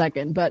just a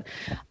second. But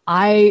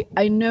I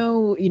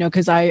know,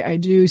 because I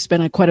do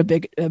spend quite a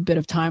bit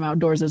of time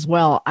outdoors as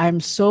well. I'm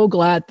so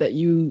glad that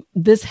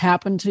this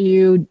happened to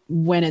you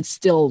when it's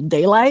still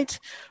daylight,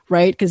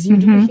 right? Because you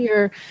do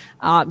hear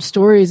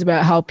stories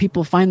about how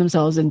people find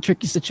themselves in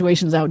tricky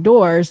situations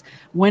outdoors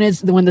when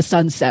the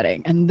sun's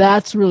setting. And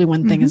that's really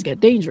when things get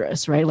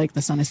dangerous, right? Like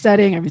the sun is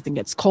setting, everything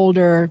gets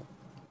colder.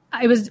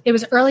 It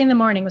was early in the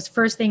morning. It was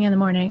first thing in the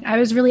morning. I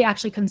was really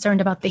actually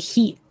concerned about the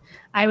heat.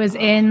 I was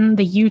in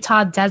the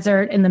Utah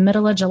desert in the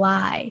middle of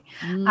July.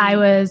 I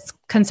was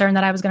concerned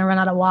that I was going to run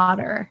out of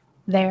water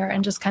there,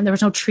 and just there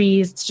was no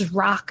trees. It's just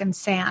rock and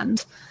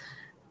sand.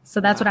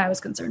 So that's what I was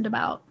concerned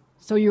about.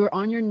 So you were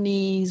on your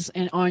knees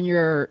and on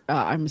your,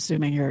 I'm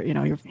assuming your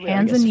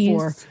hands and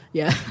knees.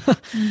 Yeah.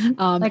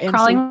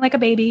 Crawling like a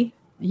baby.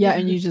 Yeah.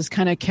 And you just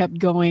kind of kept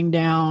going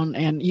down.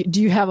 And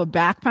do you have a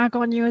backpack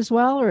on you as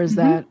well? Or is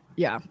that,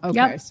 yeah. Okay.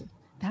 Yep. So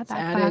that's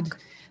added.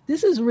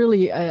 This is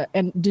really,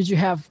 and did you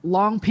have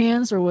long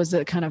pants or was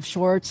it kind of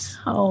shorts?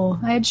 Oh,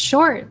 I had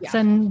shorts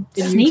and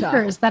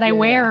sneakers that I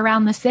wear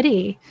around the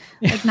city,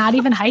 like not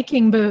even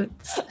hiking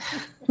boots.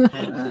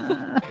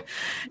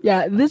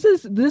 Yeah, this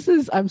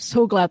is I'm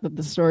so glad that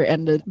the story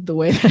ended the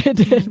way that it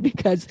did,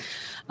 because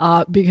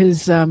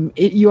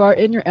you are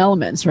in your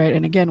elements, right?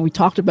 And again, we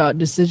talked about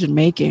decision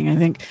making. I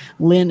think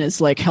Lynn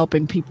is like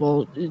helping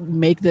people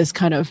make this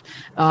kind of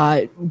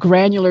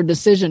granular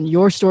decision.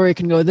 Your story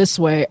can go this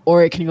way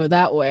or it can go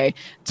that way.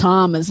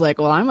 Tom is like,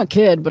 well, I'm a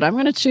kid, but I'm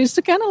going to choose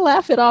to kind of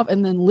laugh it off.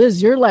 And then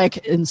Liz, you're like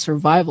in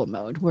survival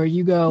mode where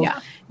you go,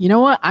 you know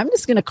what? I'm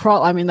just going to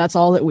crawl. I mean, that's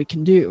all that we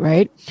can do,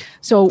 right?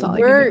 So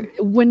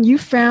when you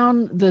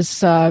found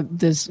this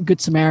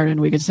Good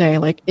Samaritan, we could say,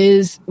 like,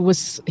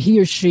 was he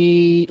or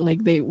she, like,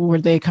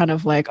 were they kind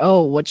of like,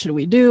 oh, what should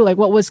we do? Like,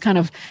 what was kind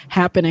of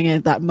happening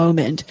at that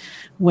moment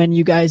when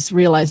you guys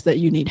realized that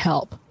you need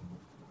help?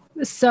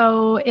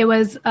 So it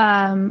was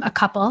a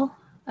couple,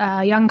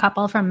 a young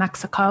couple from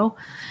Mexico.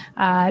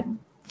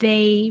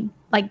 They,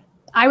 like,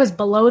 I was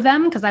below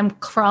them because I'm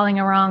crawling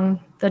along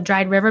the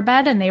dried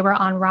riverbed, and they were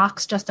on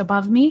rocks just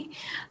above me.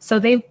 So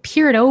they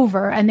peered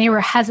over and they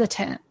were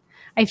hesitant.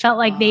 I felt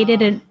like they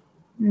didn't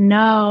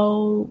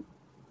know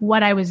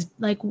what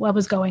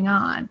was going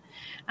on.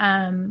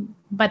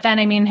 But then,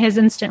 I mean, his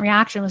instant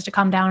reaction was to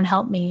come down and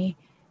help me,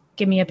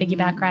 give me a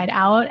piggyback ride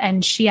out.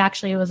 And she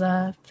actually was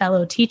a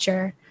fellow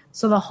teacher.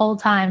 So the whole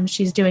time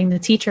she's doing the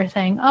teacher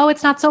thing. Oh,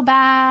 it's not so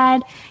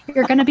bad.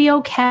 You're going to be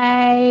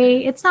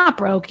okay. It's not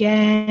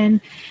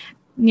broken.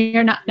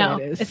 You're not, no,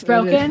 it's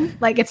broken.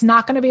 Like, it's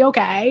not going to be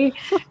okay.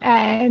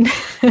 And,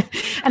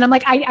 and I'm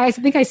like, I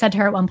think I said to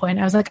her at one point,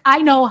 I was like,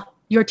 I know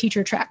your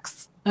teacher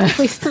tricks.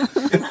 Please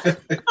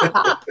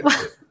stop.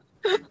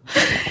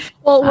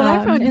 Well, what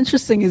I found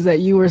interesting is that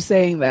you were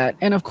saying that,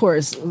 and of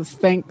course,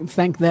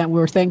 thank them.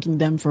 We're thanking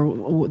them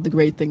for the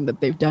great thing that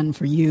they've done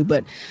for you.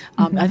 But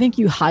I think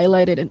you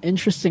highlighted an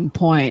interesting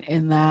point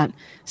in that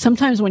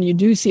sometimes when you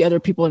do see other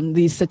people in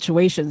these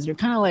situations, you're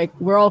kind of like,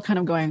 we're all kind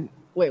of going,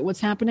 wait,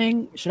 what's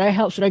happening? Should I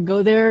help? Should I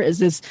go there? Is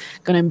this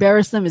going to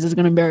embarrass them? Is this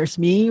going to embarrass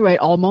me? Right?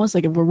 Almost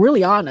like, if we're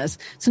really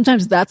honest,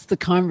 sometimes that's the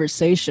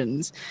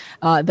conversations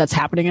that's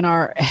happening in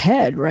our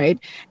head, right?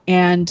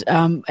 And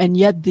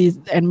yet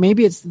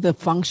maybe it's the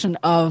function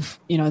of,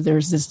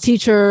 there's this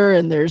teacher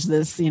and there's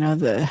this,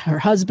 her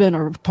husband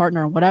or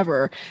partner or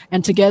whatever,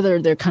 and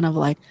together they're kind of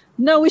like,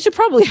 no, we should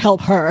probably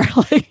help her,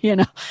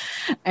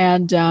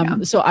 And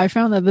so I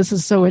found that this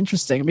is so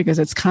interesting because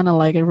it's kind of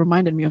like, it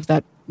reminded me of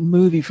that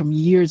movie from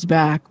years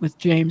back with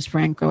James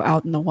Franco,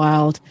 Out in the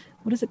Wild.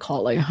 What is it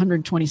called? Like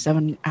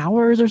 127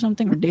 hours or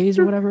something, or days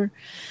or whatever,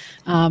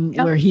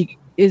 where he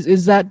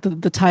is that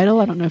the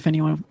title? I don't know if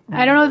anyone.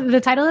 I don't know what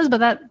the title is,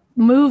 but that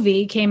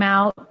movie came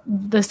out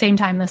the same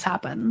time this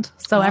happened.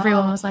 So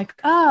everyone was like,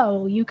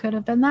 oh, you could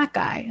have been that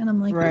guy. And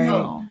I'm like,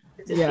 no.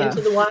 Is it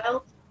Into the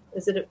Wild?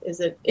 Is it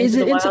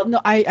Into the Wild?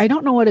 No, I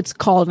don't know what it's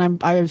called,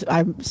 and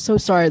I'm so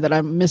sorry that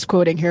I'm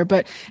misquoting here.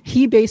 But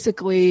he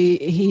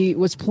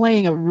was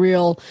playing a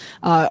real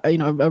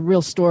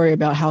story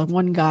about how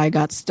one guy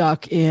got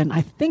stuck in,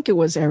 I think it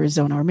was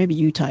Arizona or maybe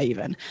Utah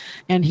even,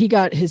 and he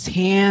got his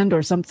hand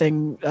or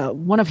something,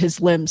 one of his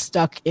limbs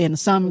stuck in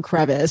some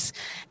crevice,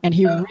 and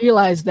he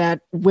realized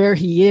that where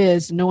he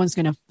is, no one's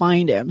going to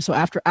find him. So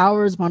after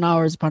hours upon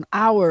hours upon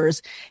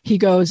hours, he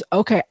goes,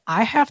 okay,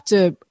 I have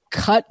to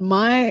cut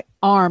my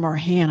arm or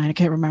hand, I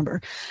can't remember.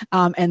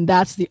 And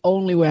that's the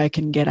only way I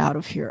can get out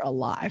of here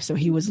alive. So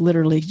he was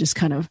literally just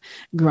kind of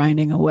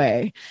grinding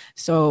away.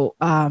 So,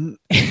 and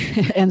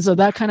so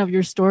that kind of,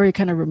 your story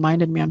kind of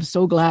reminded me, I'm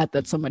so glad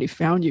that somebody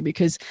found you,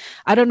 because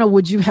I don't know,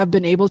 would you have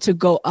been able to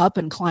go up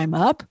and climb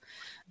up?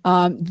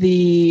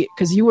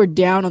 Because you were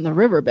down on the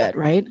riverbed,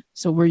 right?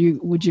 So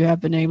would you have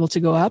been able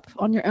to go up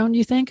on your own, do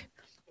you think?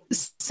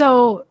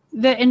 So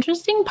the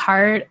interesting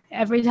part,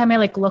 every time I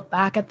look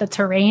back at the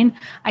terrain,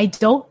 I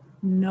don't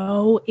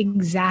know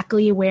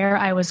exactly where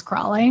I was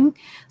crawling.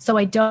 So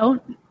I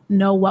don't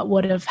know what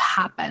would have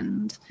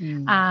happened.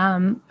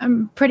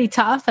 I'm pretty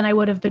tough and I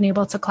would have been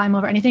able to climb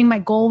over anything. My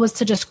goal was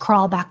to just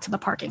crawl back to the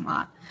parking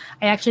lot.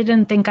 I actually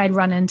didn't think I'd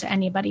run into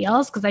anybody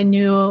else because I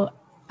knew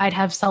I'd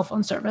have cell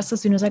phone service as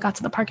soon as I got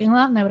to the parking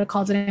lot, and I would have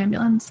called an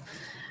ambulance.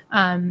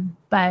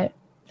 But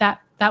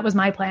that was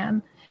my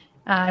plan.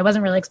 I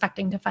wasn't really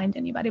expecting to find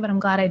anybody, but I'm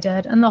glad I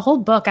did. And the whole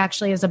book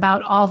actually is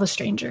about all the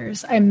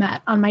strangers I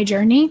met on my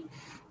journey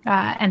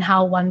and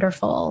how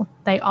wonderful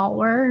they all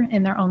were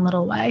in their own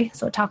little way.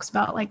 So it talks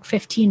about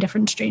 15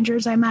 different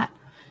strangers I met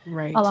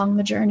along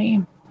the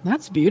journey.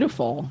 That's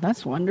beautiful.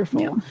 That's wonderful.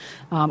 Yeah.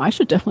 I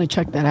should definitely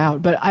check that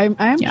out. But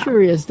I'm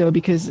curious though,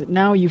 because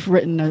now you've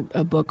written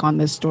a book on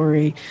this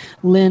story.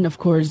 Lynn, of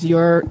course,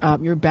 your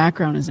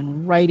background is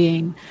in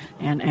writing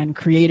and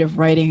creative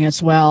writing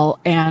as well.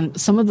 And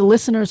some of the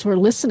listeners who are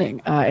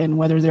listening, and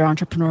whether they're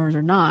entrepreneurs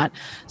or not,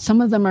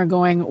 some of them are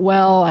going,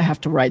 well, I have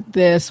to write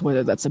this,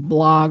 whether that's a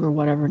blog or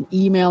whatever, an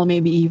email,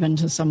 maybe even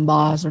to some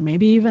boss, or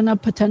maybe even a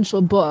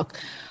potential book.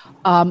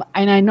 And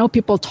I know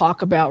people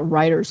talk about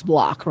writer's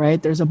block, right?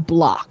 There's a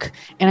block.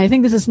 And I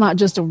think this is not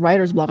just a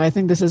writer's block. I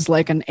think this is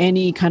like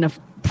any kind of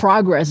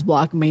progress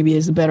block, maybe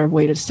is a better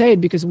way to say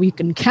it, because we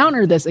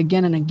encounter this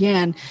again and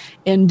again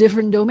in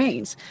different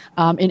domains.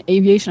 In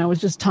aviation, I was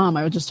just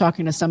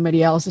talking to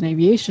somebody else in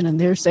aviation, and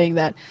they're saying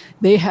that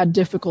they had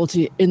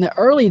difficulty in the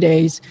early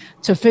days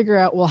to figure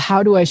out, well,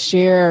 how do I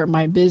share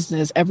my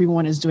business?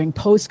 Everyone is doing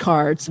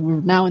postcards.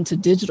 We're now into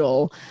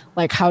digital.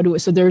 Like,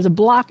 so there's a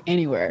block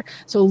anywhere.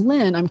 So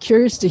Lynn, I'm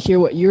curious to hear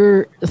what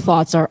your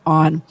thoughts are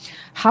on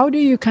how do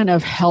you kind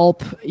of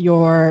help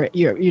your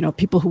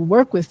people who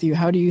work with you?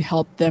 How do you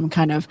help them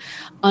kind of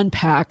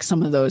unpack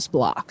some of those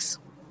blocks?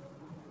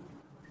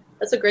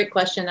 That's a great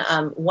question.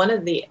 One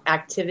of the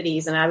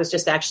activities, and I was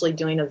just actually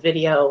doing a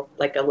video,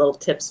 like a little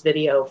tips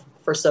video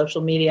for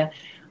social media,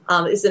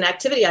 is an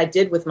activity I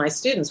did with my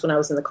students when I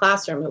was in the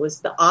classroom. It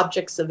was the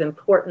objects of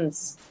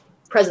importance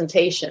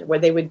presentation, where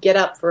they would get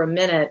up for a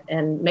minute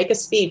and make a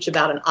speech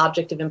about an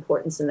object of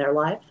importance in their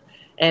life.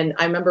 And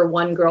I remember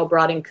one girl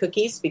brought in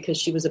cookies because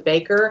she was a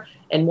baker,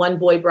 and one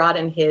boy brought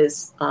in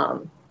his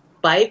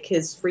bike,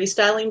 his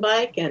freestyling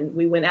bike, and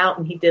we went out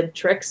and he did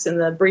tricks in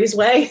the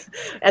breezeway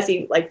as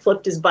he like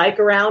flipped his bike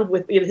around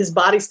with his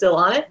body still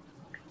on it.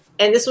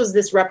 And this was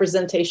this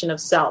representation of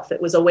self.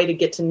 It was a way to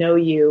get to know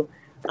you.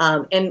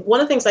 And one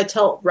of the things I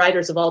tell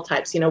writers of all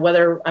types,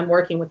 whether I'm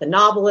working with a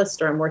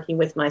novelist or I'm working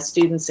with my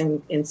students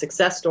in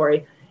Success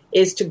Story,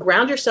 is to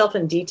ground yourself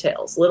in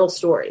details, little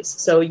stories.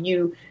 So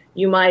you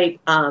might,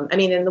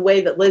 in the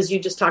way that Liz, you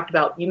just talked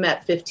about, you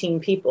met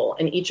 15 people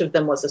and each of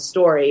them was a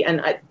story.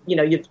 And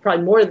you've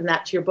probably more than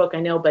that to your book,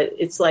 I know, but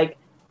it's like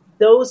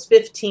those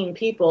 15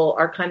 people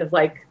are kind of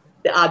like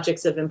the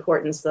objects of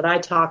importance that I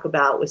talk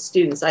about with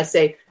students. I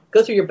say,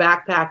 go through your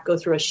backpack, go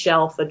through a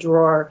shelf, a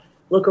drawer,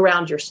 look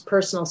around your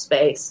personal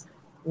space.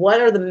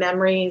 What are the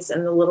memories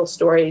and the little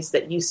stories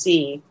that you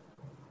see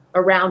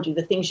around you,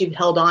 the things you've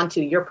held on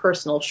to, your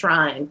personal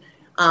shrine?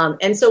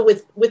 And so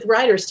with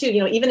writers too,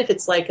 even if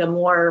it's like a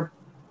lot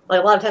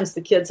of times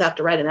the kids have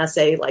to write an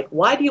essay like,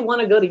 why do you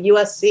want to go to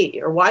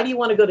USC or why do you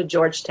want to go to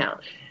Georgetown?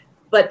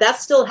 But that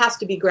still has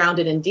to be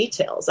grounded in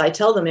details. I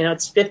tell them,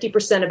 it's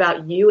 50%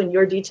 about you and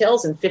your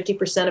details and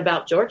 50%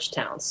 about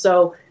Georgetown.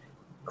 So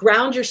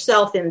ground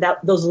yourself in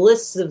those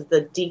lists of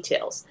the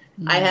details.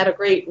 Mm-hmm. I had a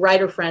great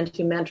writer friend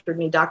who mentored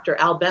me, Dr.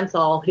 Al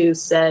Benthal, who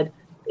said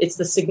it's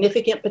the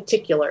significant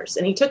particulars.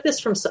 And he took this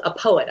from a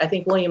poet, I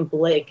think William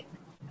Blake,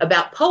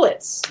 about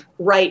poets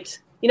write,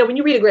 when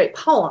you read a great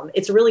poem,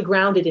 it's really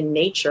grounded in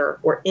nature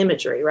or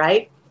imagery,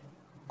 right?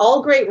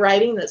 All great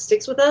writing that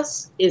sticks with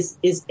us is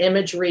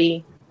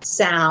imagery,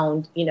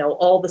 sound,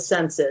 all the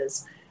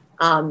senses.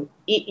 Even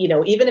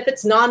if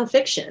it's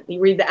nonfiction, you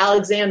read the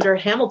Alexander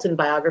Hamilton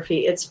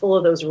biography, it's full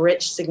of those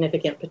rich,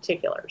 significant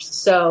particulars.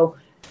 So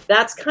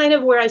that's kind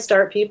of where I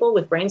start people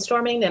with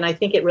brainstorming. And I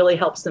think it really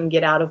helps them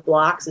get out of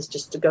blocks, is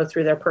just to go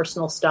through their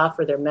personal stuff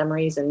or their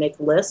memories and make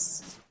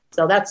lists.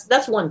 So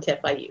that's one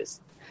tip I use.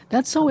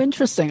 That's so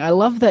interesting. I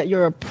love that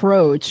your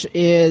approach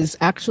is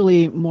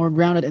actually more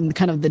grounded in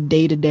kind of the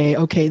day-to-day.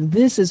 Okay,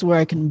 this is where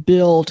I can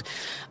build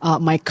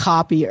my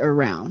copy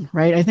around,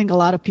 right? I think a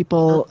lot of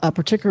people,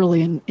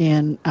 particularly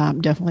in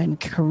definitely in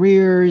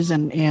careers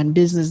and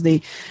business,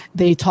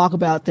 they talk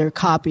about their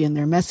copy and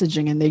their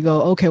messaging, and they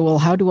go, okay, well,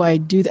 how do I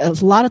do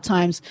that? A lot of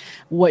times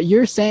what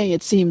you're saying,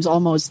 it seems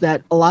almost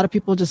that a lot of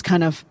people just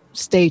kind of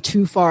stay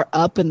too far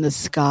up in the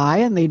sky,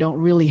 and they don't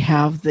really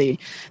have they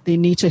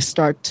need to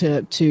start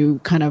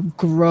to kind of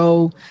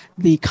grow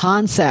the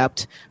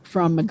concept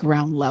from a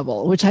ground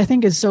level, which I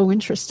think is so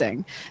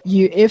interesting.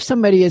 If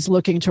somebody is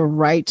looking to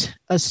write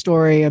a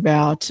story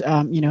about,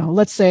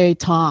 let's say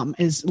Tom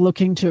is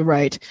looking to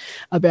write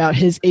about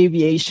his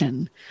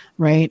aviation,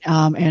 right?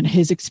 And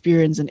his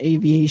experience in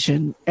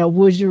aviation,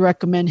 would you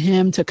recommend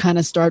him to kind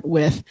of start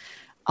with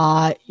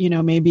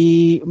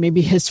maybe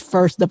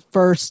the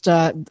first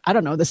I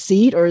don't know, the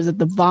seat, or is it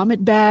the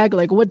vomit bag?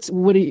 Like what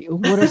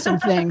are some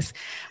things?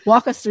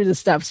 Walk us through the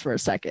steps for a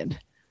second.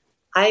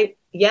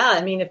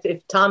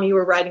 If Tom, you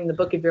were writing the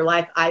book of your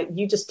life,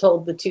 you just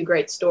told the two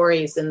great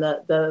stories, and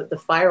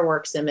the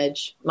fireworks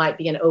image might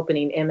be an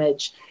opening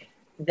image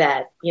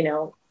that,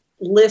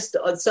 list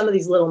some of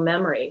these little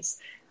memories.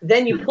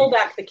 Then you pull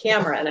back the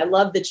camera, and I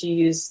love that you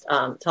used,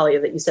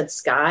 Talia, that you said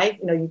sky.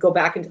 You go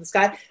back into the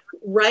sky.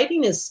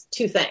 Writing is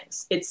two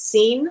things. It's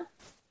scene,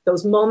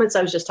 those moments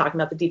I was just talking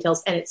about, the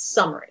details, and it's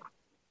summary.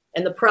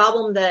 And the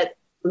problem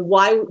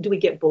why do we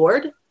get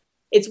bored?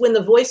 It's when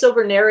the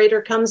voiceover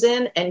narrator comes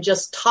in and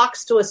just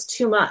talks to us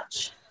too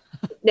much.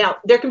 Now,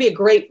 there can be a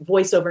great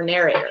voiceover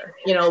narrator,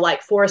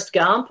 like Forrest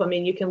Gump. I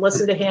mean, you can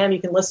listen to him, you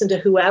can listen to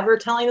whoever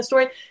telling the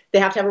story. They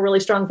have to have a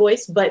really strong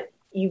voice, but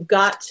you've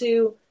got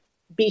to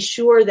be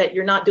sure that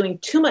you're not doing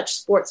too much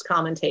sports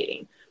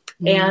commentating.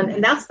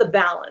 And that's the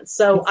balance.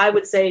 So I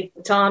would say,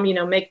 Tom,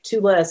 make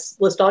two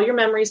lists, list all your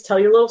memories, tell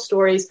your little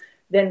stories,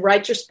 then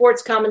write your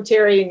sports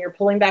commentary, and you're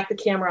pulling back the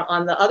camera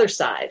on the other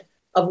side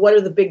of what are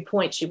the big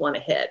points you want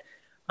to hit.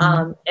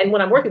 And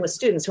when I'm working with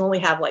students who only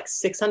have like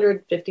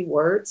 650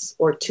 words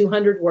or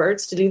 200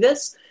 words to do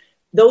this,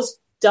 those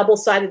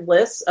double-sided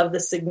lists of the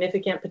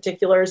significant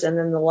particulars and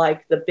then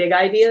the big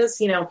ideas,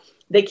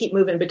 they keep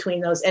moving between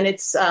those. And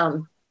it's,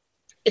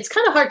 it's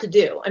kind of hard to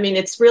do. I mean,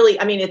 it's really,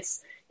 I mean,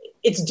 it's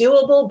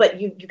doable, but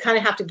you kind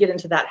of have to get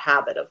into that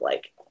habit of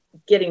like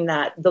getting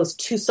those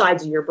two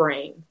sides of your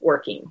brain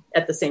working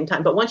at the same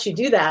time. But once you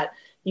do that,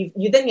 you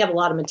have a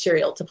lot of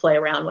material to play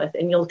around with,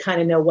 and you'll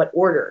kind of know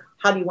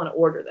how do you want to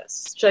order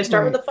this? Should I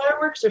start with the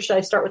fireworks, or should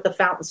I start with the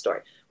fountain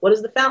story? What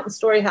does the fountain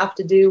story have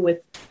to do with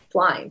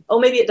flying? Oh,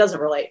 maybe it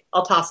doesn't relate.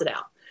 I'll toss it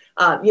out.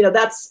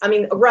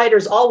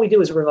 Writers, all we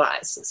do is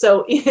revise.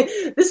 So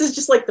this is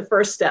just like the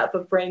first step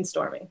of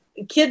brainstorming.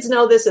 Kids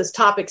know this as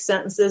topic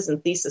sentences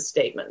and thesis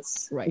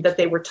statements that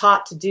they were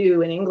taught to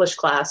do in English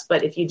class.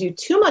 But if you do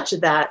too much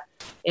of that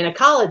in a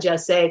college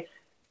essay,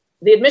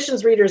 the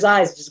admissions reader's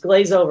eyes just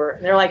glaze over.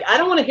 And they're like, I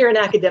don't want to hear an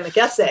academic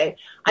essay.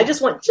 I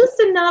just want just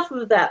enough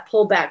of that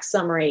pullback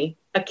summary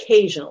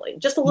occasionally,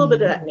 just a little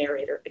bit of that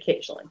narrator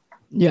occasionally.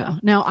 Yeah.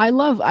 Now I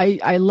love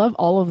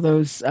all of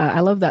those.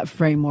 I love that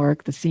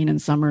framework, the scene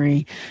and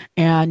summary.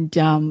 And,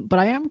 but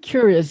I am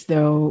curious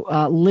though,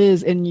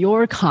 Liz, in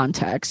your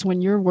context,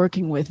 when you're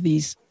working with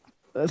these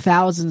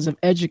thousands of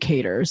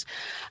educators,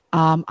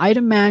 I'd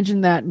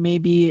imagine that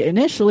maybe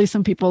initially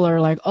some people are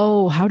like,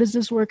 oh, how does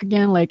this work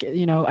again? Like,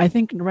 I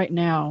think right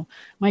now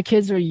my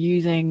kids are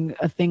using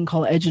a thing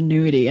called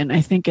Edgenuity. And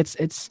I think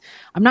it's,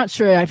 I'm not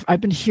sure.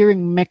 I've been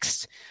hearing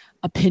mixed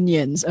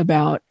opinions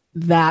about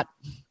that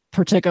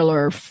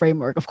particular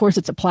framework. Of course,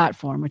 it's a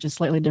platform, which is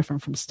slightly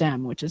different from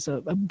STEM, which is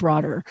a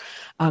broader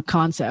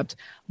concept.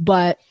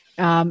 But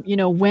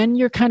when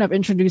you're kind of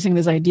introducing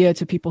this idea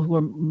to people who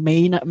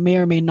may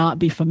or may not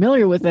be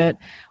familiar with it,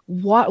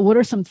 what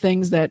are some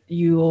things that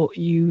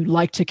you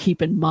like to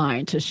keep in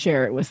mind to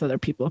share it with other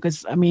people?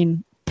 Because I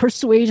mean,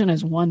 persuasion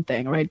is one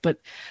thing, right? But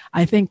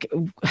I think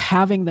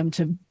having them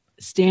to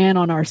stand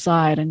on our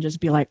side and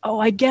just be like, oh,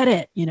 I get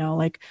it.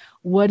 Like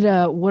what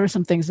are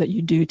some things that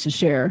you do to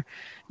share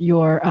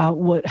your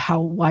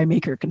how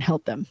YMaker can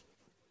help them?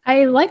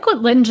 I like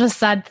what Lynn just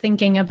said,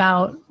 thinking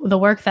about the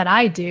work that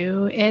I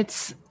do.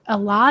 It's a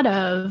lot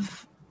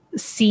of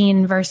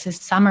scene versus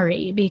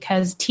summary,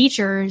 because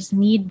teachers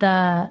need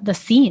the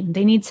scene.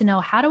 They need to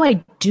know, how do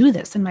I do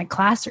this in my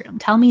classroom?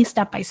 Tell me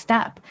step by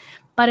step.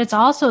 But it's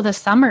also the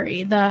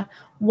summary,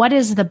 what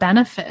is the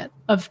benefit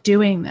of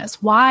doing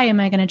this? Why am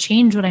I going to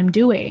change what I'm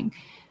doing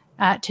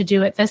to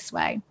do it this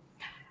way?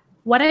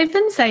 What I've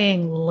been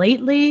saying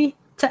lately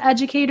to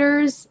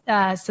educators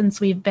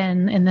since we've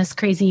been in this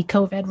crazy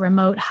COVID,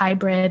 remote,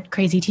 hybrid,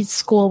 crazy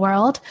school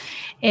world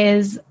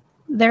is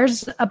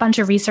there's a bunch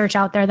of research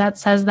out there that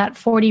says that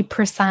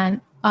 40%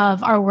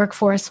 of our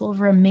workforce will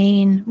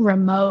remain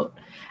remote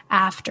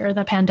after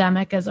the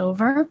pandemic is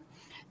over.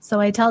 So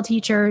I tell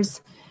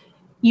teachers,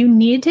 you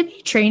need to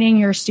be training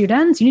your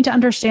students. You need to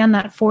understand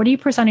that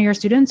 40% of your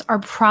students are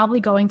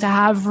probably going to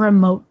have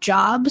remote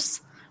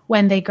jobs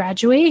when they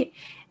graduate.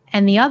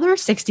 And the other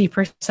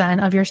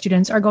 60% of your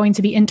students are going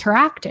to be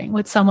interacting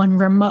with someone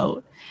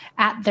remote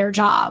at their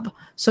job.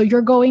 So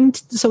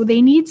so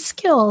they need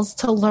skills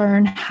to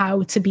learn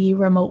how to be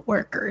remote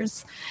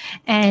workers.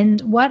 And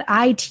what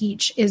I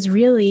teach is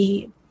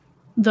really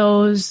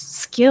those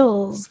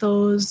skills,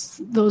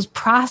 those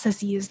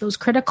processes, those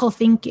critical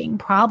thinking,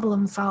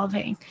 problem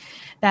solving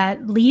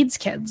that leads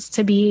kids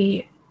to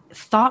be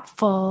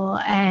thoughtful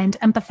and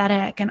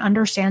empathetic and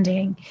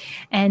understanding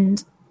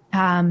and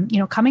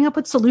coming up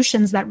with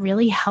solutions that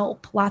really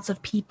help lots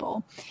of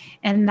people.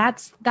 And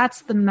that's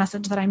the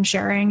message that I'm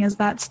sharing, is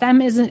that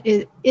STEM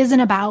isn't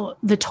about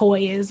the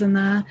toys and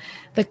the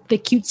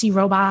cutesy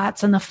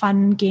robots and the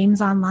fun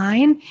games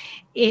online.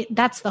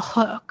 That's the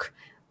hook.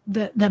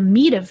 The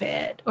meat of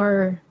it,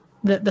 or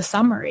the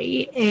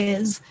summary,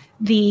 is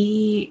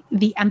the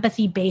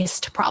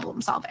empathy-based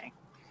problem solving,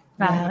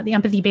 the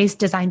empathy-based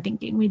design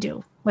thinking we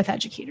do with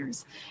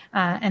educators.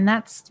 And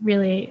that's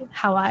really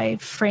how I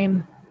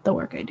frame the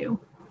work I do.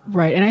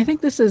 Right. And I think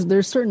there's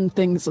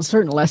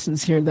certain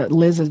lessons here that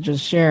Liz has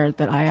just shared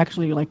that I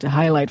actually like to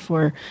highlight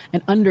for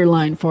and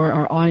underline for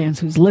our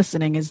audience who's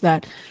listening, is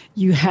that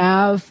you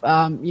have,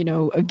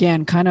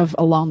 again, kind of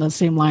along the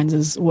same lines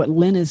as what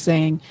Lynn is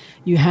saying,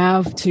 you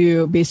have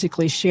to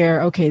basically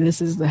share, okay,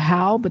 this is the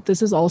how, but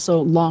this is also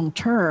long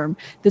term.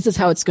 This is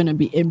how it's going to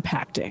be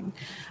impacting,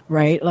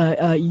 right?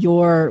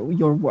 Your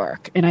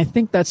work. And I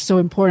think that's so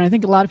important. I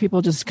think a lot of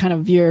people just kind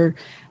of veer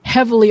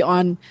heavily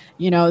on,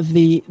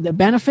 the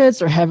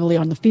benefits, or heavily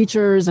on the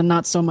features, and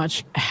not so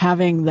much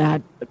having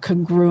that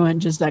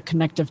congruent, just that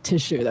connective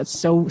tissue. That's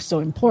so, so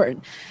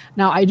important.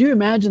 Now, I do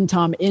imagine,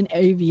 Tom, in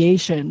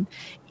aviation,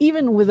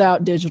 even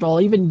without digital,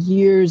 even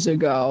years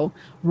ago,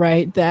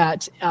 right,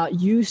 that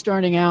you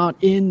starting out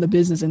in the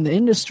business, in the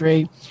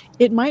industry,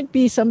 it might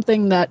be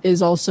something that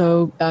is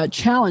also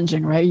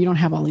challenging, right? You don't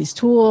have all these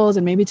tools,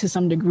 and maybe to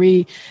some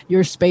degree,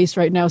 your space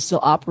right now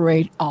still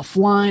operate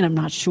offline. I'm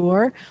not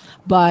sure.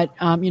 But,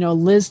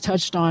 Liz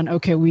touched on,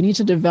 okay, we need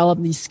to develop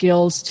these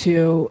skills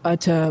to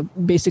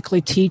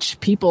basically teach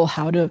people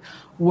how to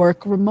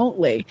work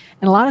remotely.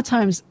 And a lot of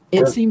times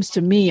it seems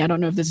to me, I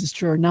don't know if this is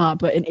true or not,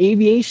 but in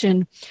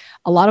aviation,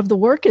 a lot of the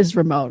work is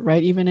remote,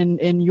 right? Even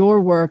in your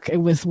work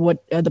with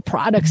what the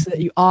products that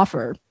you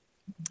offer.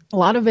 a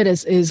lot of it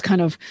is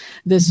kind of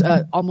this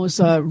almost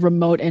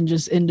remote and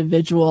just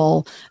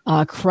individual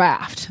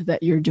craft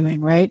that you're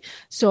doing, right?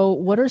 So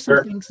what are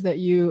some things that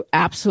you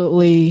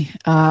absolutely,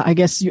 I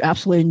guess you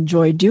absolutely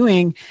enjoy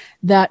doing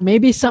that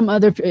maybe some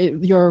other,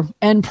 your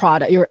end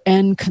product, your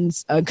end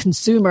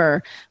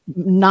consumer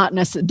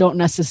don't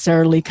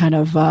necessarily kind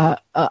of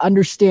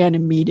understand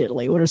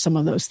immediately? What are some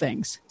of those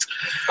things?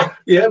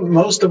 Yeah,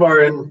 most of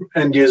our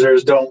end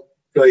users don't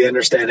really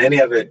understand any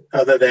of it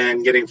other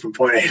than getting from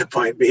point A to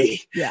point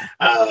B. Yeah.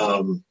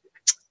 Going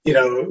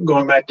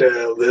back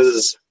to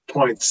Liz's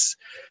points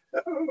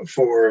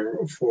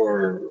for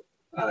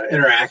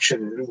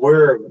interaction,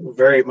 we're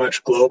very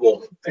much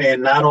global.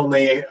 And not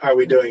only are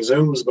we doing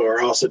Zooms, but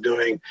we're also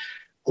doing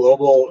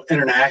global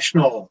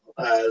international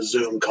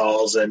Zoom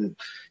calls. And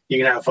you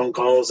can have phone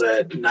calls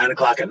at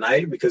 9:00 at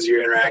night because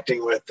you're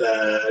interacting with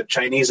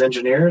Chinese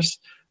engineers,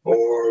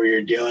 or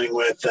you're dealing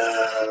with,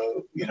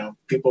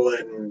 people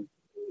in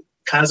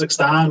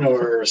Kazakhstan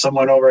or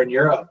someone over in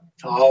Europe,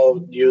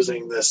 all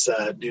using this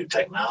new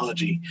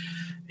technology.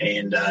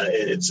 And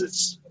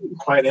it's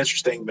quite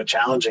interesting, but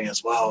challenging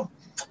as well.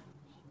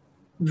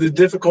 The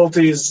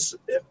difficulties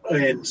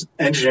in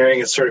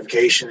engineering and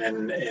certification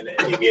and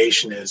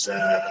aviation is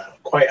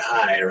quite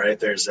high, right?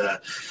 There's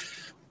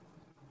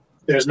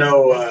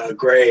no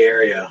gray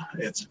area.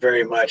 It's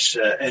very much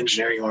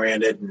engineering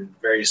oriented and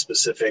very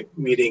specific,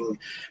 meeting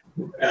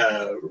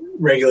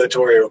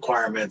regulatory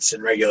requirements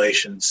and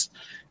regulations.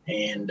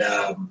 And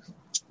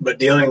but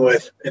dealing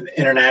with an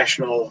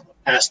international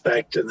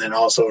aspect and then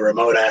also a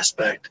remote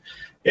aspect,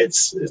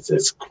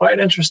 it's quite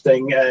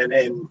interesting,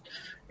 and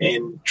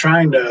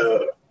trying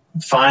to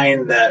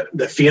find that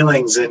the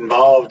feelings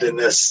involved in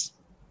this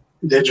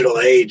digital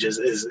age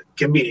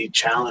can be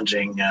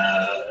challenging,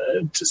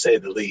 to say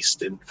the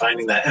least. And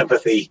finding that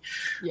empathy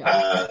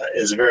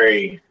is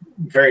very,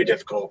 very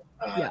difficult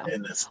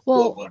in this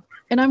global.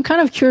 And I'm kind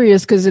of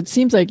curious because it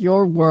seems like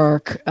your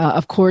work,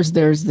 of course,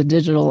 there's the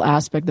digital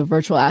aspect, the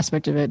virtual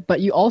aspect of it,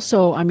 but you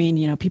also,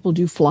 people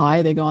do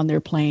fly, they go on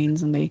their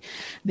planes and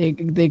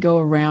they go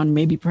around,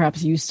 maybe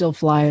perhaps you still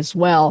fly as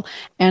well.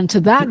 And to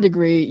that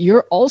degree,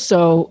 you're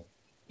also,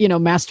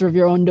 master of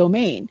your own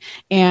domain.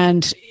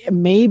 And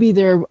maybe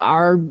there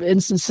are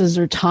instances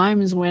or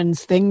times when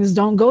things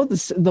don't go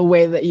the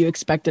way that you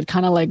expected,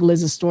 kind of like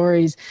Liz's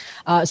story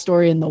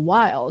in the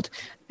wild.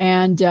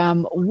 And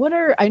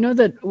I know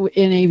that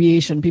in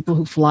aviation, people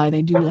who fly,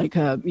 they do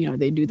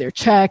they do their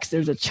checks.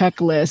 There's a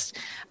checklist.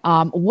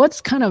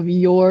 What's kind of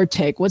your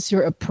take? What's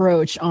your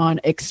approach on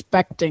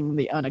expecting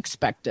the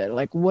unexpected?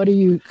 Like, what do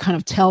you kind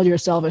of tell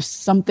yourself if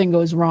something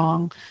goes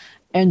wrong?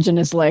 Engine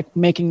is like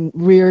making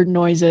weird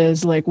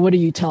noises. Like, what do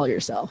you tell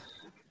yourself?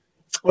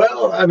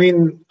 Well,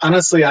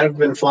 honestly, I've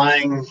been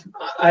flying.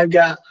 I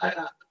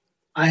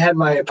had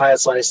my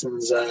pilot's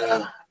license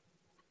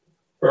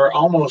for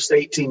almost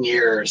 18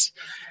 years.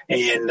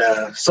 And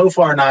so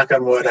far, knock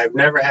on wood, I've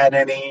never had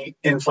any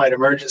in-flight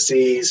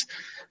emergencies,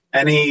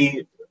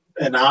 any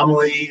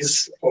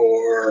anomalies,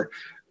 or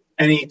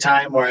any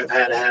time where I've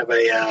had to have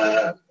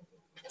a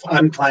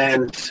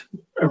unplanned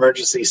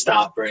emergency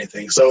stop or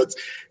anything. So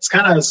it's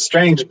kind of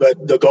strange,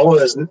 but the goal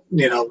is,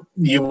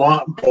 you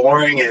want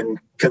boring and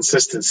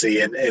consistency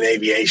in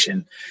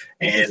aviation.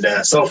 And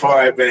so far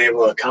I've been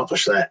able to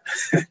accomplish that.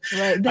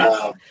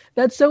 Right.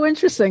 That's so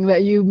interesting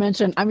that you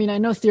mentioned. I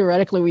know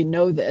theoretically we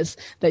know this,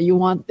 that you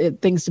want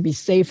things to be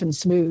safe and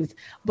smooth,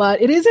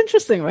 but it is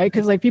interesting, right?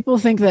 Because people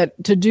think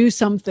that to do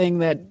something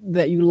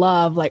that you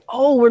love,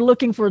 we're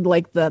looking for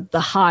the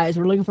highs,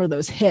 we're looking for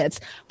those hits.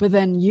 But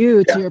then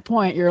to your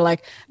point, you're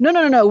like,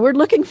 no, we're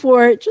looking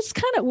for just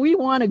we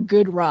want a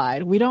good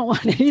ride. We don't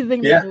want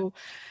anything to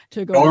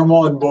go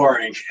normal and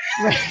boring.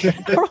 Right.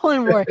 Normal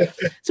and boring.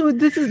 So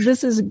this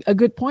is a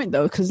good point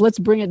though, because let's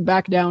bring it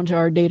back down to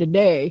our day to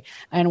day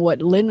and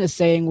what Lynn is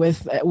saying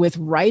with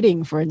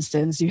writing, for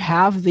instance. You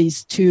have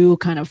these two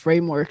kind of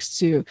frameworks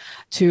to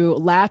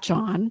latch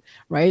on,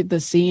 right? The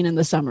scene and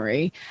the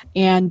summary.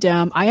 And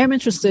I am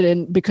interested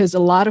in, because a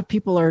lot of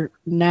people are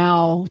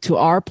now, to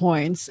our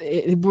points,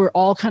 we're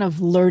all kind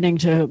of learning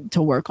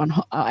to work on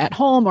at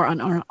home or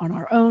on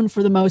our own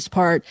for the most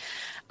part.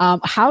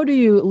 How do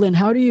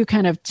you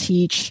kind of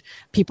teach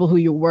people who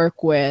you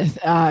work with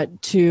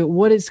to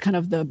what is kind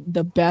of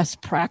the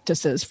best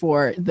practices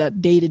for the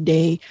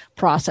day-to-day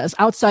process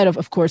outside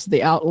of course,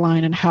 the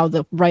outline and how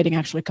the writing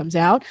actually comes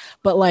out,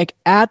 but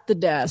at the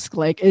desk,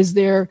 is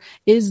there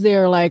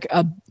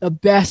a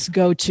best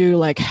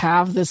go-to,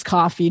 have this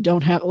coffee,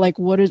 don't have,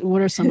 what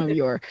are some of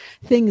your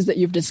things that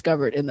you've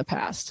discovered in the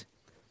past?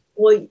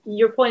 Well,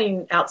 you're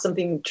pointing out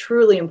something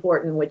truly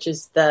important, which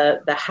is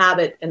the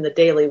habit and the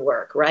daily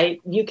work,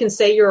 right? You can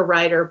say you're a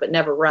writer, but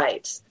never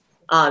write.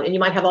 And you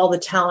might have all the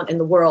talent in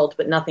the world,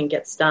 but nothing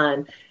gets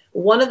done.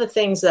 One of the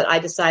things that I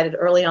decided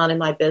early on in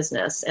my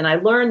business, and I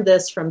learned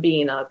this from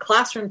being a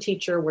classroom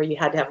teacher where you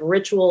had to have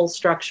ritual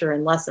structure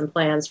and lesson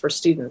plans for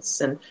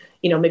students and,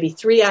 maybe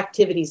 3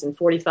 activities in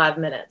 45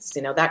 minutes,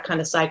 that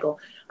kind of cycle.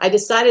 I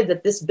decided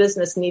that this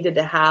business needed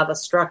to have a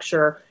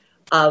structure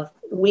of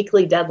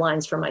weekly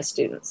deadlines for my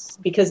students,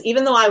 because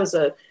even though I was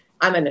a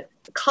I'm a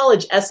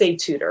college essay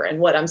tutor, and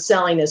what I'm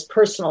selling is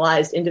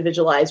personalized,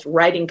 individualized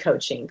writing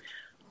coaching.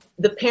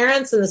 The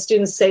parents and the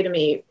students say to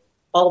me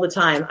all the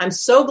time, I'm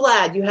so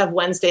glad you have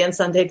Wednesday and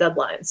Sunday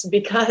deadlines,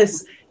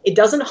 because it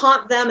doesn't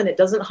haunt them and it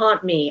doesn't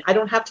haunt me. I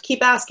don't have to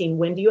keep asking,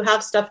 when do you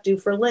have stuff due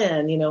for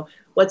Lynn?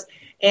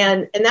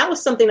 And that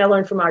was something I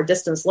learned from our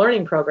distance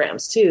learning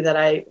programs too, that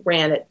I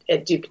ran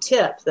at Duke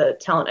TIP, the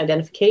talent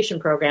identification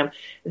program,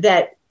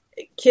 that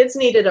kids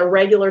needed a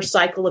regular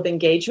cycle of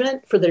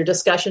engagement for their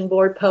discussion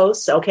board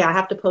posts. Okay, I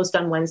have to post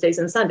on Wednesdays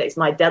and Sundays.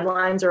 My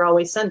deadlines are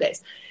always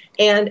Sundays.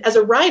 And as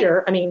a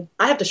writer,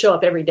 I have to show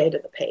up every day to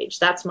the page.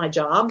 That's my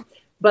job.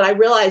 But I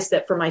realized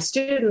that for my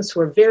students who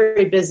are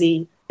very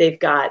busy, they've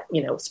got,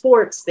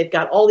 sports, they've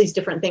got all these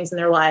different things in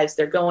their lives.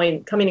 They're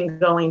coming and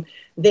going.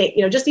 They,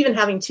 just even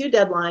having 2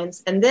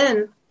 deadlines. And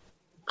then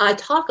I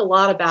talk a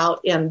lot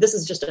about, and this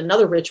is just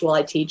another ritual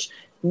I teach,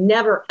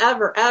 never,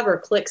 ever, ever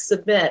click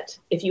submit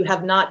if you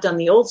have not done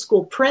the old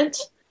school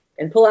print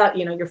and pull out,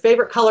 your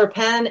favorite color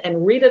pen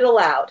and read it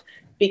aloud.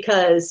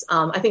 Because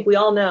I think we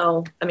all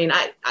know,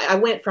 I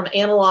went from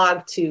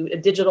analog to a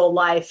digital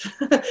life,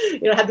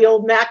 had the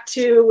old Mac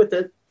 2 with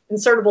the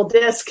insertable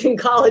disc in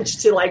college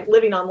to like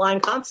living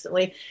online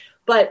constantly.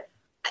 But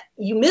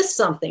you miss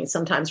something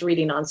sometimes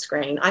reading on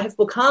screen. I have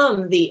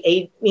become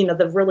the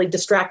really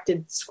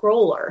distracted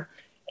scroller.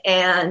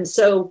 And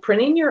so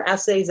printing your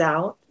essays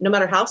out, no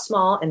matter how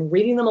small, and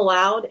reading them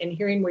aloud and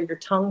hearing where your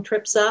tongue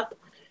trips up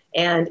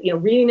and,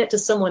 reading it to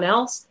someone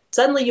else,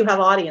 suddenly you have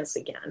audience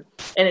again,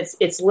 and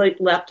it's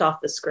leapt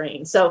off the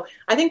screen. So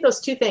I think those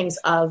 2 things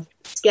of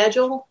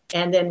schedule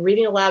and then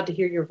reading aloud to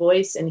hear your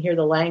voice and hear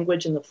the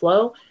language and the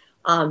flow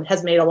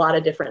has made a lot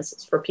of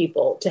differences for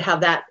people to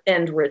have that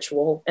end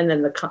ritual and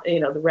then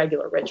the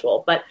regular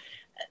ritual. But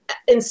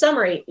in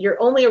summary,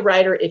 you're only a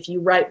writer if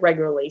you write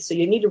regularly. So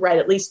you need to write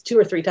at least 2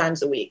 or 3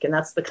 times a week. And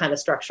that's the kind of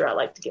structure I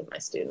like to give my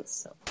students.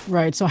 So.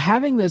 Right. So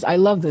having this, I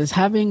love this,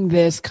 having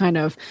this kind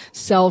of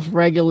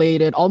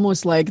self-regulated,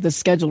 almost like the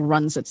schedule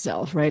runs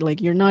itself, right?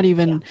 Like you're not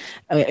even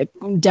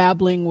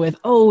dabbling with,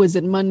 is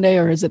it Monday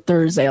or is it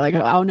Thursday? Like,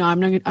 oh no,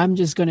 I'm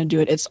just going to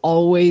do it. It's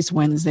always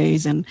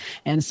Wednesdays and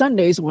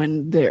Sundays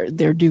when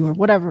they're due, or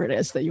whatever it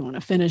is that you want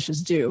to finish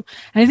is due.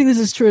 And I think this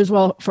is true as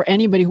well for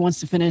anybody who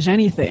wants to finish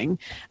anything.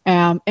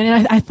 And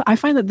I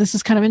find that this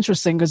is kind of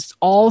interesting because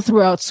all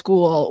throughout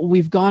school,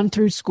 we've gone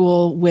through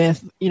school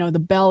with, the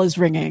bell is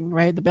ringing,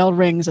 right? The bell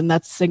rings and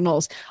that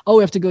signals,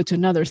 we have to go to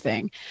another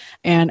thing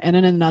and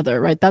then another,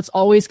 right? That's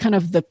always kind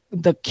of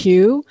the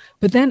cue.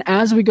 But then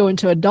as we go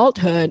into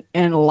adulthood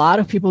and a lot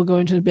of people go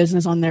into the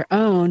business on their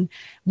own,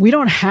 we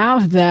don't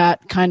have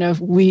that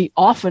we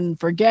often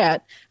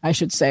forget, I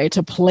should say,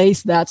 to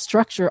place that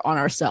structure on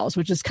ourselves,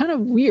 which is kind of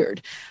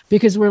weird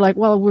because we're like,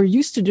 well, we're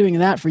used to doing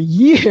that for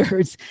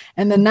years.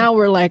 And then now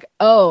we're like,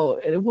 no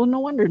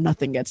wonder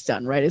nothing gets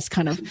done, right? It's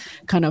kind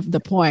of the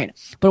point.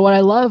 But what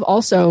I love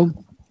also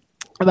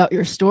about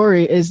your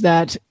story is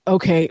that,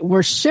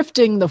 we're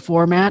shifting the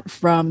format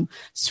from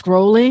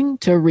scrolling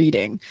to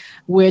reading,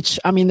 which,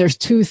 there's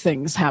 2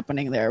 things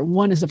happening there.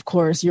 One is, of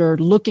course, you're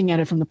looking at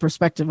it from the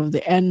perspective of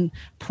the end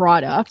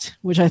product,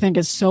 which I think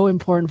is so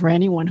important for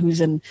anyone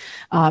who's in,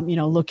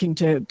 looking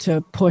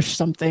to push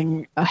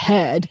something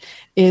ahead,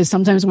 is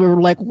sometimes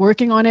we're like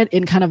working on it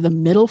in kind of the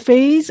middle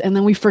phase, and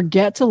then we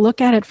forget to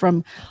look at it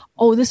from,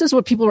 this is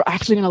what people are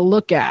actually going to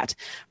look at,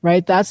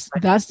 right? That's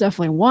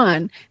definitely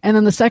one. And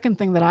then the second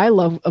thing that I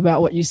love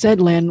about what you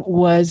said, Lynn,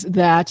 was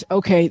that,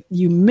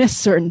 you miss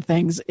certain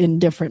things in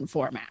different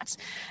formats.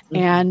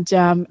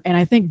 Mm-hmm. And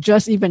I think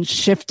just even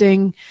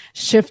shifting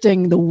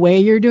the way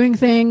you're doing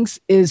things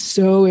is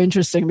so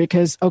interesting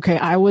because,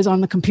 I was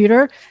on the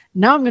computer.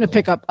 Now I'm going to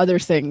pick up other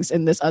things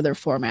in this other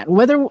format,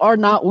 whether or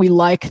not we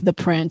like the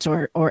print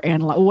or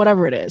analog,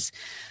 whatever it is.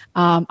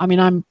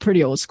 I'm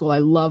pretty old school. I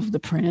love the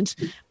print,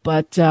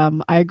 but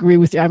I agree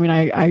with you.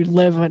 I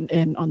live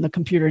on the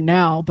computer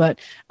now. But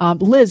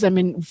Liz,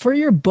 for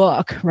your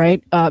book,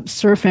 right?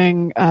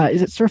 Surfing,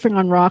 is it Surfing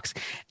on Rocks?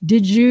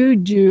 Did you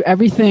do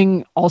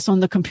everything also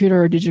on the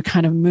computer, or did you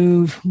kind of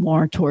move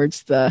more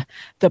towards the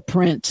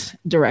print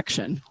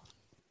direction?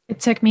 It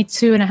took me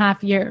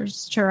 2.5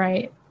 years to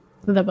write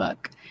the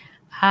book.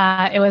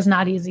 It was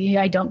not easy.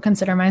 I don't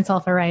consider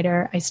myself a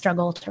writer. I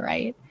struggle to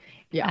write.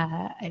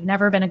 Yeah. I've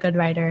never been a good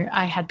writer.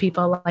 I had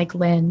people like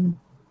Lynn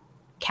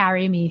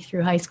carry me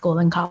through high school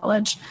and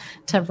college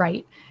to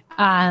write.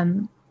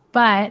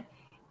 But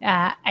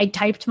I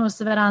typed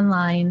most of it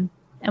online.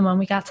 And when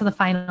we got to the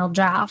final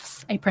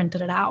drafts, I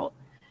printed it out,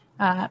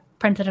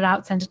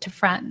 sent it to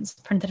friends,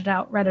 printed it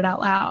out, read it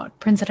out loud,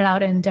 printed it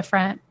out in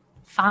different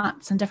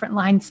fonts and different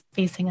line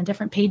spacing and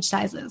different page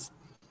sizes,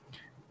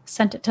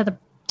 sent it to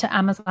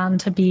Amazon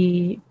to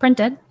be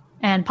printed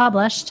and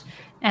published,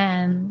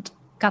 and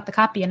got the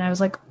copy. And I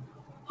was like,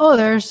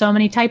 there are so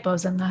many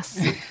typos in this.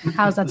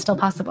 How is that still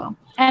possible?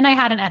 And I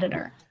had an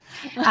editor.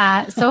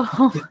 So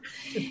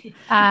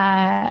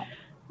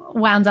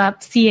wound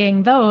up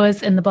seeing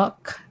those in the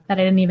book that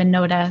I didn't even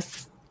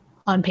notice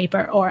on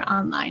paper or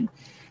online.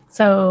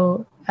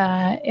 So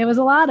it was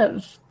a lot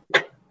of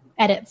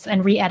edits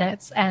and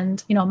re-edits.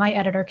 And, my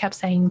editor kept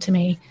saying to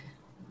me,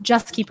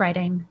 just keep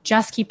writing,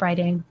 just keep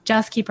writing,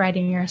 just keep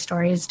writing your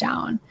stories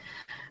down.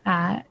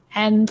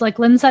 And like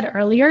Lynn said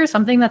earlier,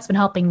 something that's been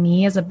helping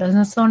me as a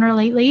business owner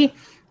lately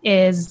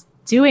is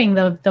doing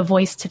the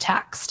voice to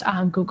text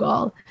on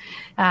Google.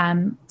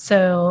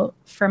 So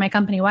for my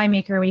company,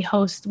 Winemaker, we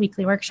host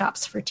weekly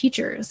workshops for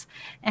teachers.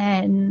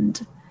 And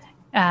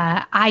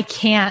I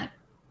can't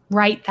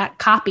write that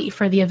copy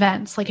for the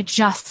events. Like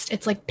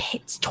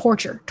it's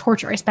torture.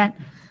 I spent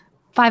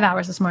 5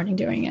 hours this morning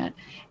doing it.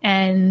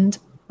 And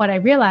what I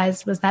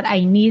realized was that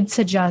I need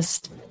to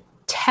just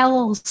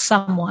tell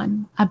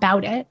someone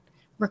about it,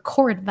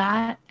 record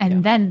that,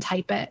 and then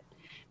type it.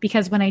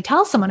 Because when I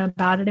tell someone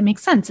about it, it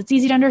makes sense. It's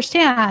easy to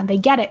understand. They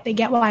get it. They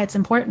get why it's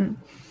important.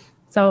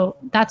 So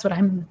that's what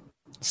I'm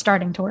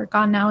starting to work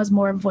on now, is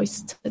more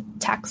voice to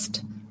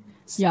text.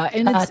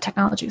 And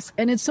technologies.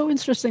 And it's so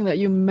interesting that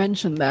you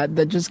mentioned that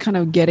just kind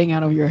of getting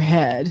out of your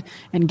head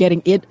and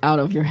getting it out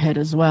of your head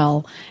as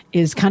well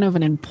is kind of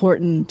an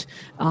important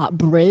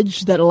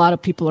bridge that a lot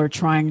of people are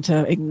trying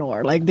to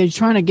ignore. Like they're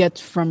trying to get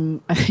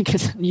from, I think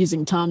it's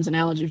using Tom's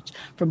analogy,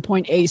 from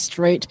point A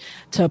straight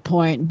to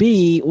point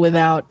B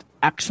without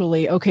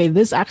actually, okay,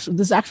 this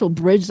actual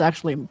bridge is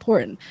actually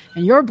important.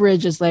 And your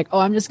bridge is like, oh,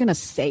 I'm just going to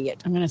say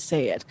it.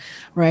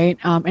 Right.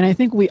 And I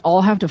think we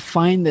all have to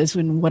find this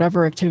in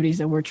whatever activities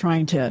that we're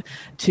trying to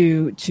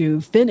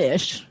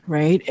finish.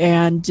 Right.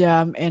 And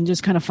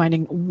just kind of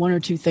finding one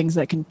or two things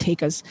that can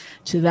take us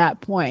to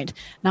that point.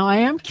 Now, I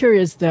am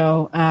curious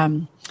though,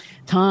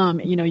 Tom,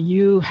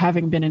 you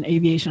having been in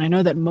aviation, I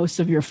know that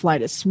most of your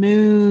flight is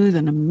smooth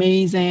and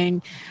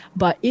amazing,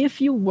 but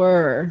if you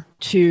were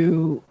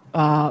to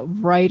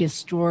write a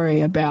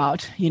story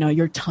about,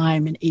 your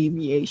time in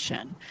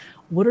aviation,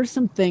 what are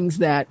some things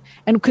that,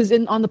 and because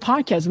on the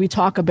podcast, we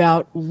talk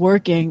about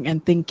working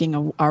and thinking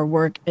of our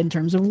work in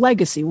terms of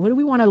legacy. What do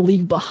we want to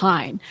leave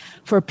behind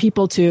for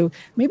people to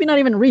maybe not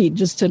even read,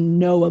 just to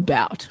know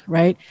about,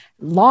 right?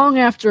 Long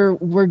after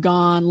we're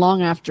gone,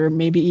 long after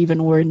maybe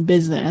even we're in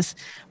business,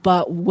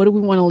 but what do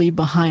we want to leave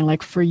behind?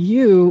 Like for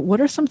you, what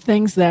are some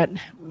things that,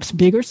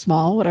 big or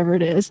small, whatever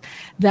it is,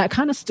 that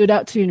kind of stood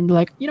out to you and be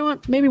like, you know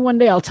what, maybe one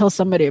day I'll tell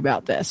somebody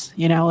about this,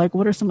 like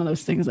what are some of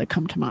those things that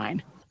come to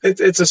mind?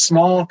 It's a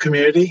small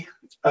community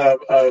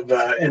of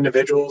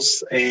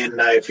individuals, and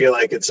I feel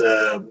like it's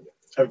a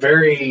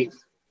very,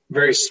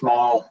 very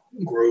small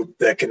group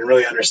that can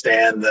really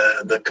understand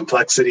the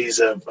complexities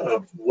of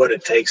what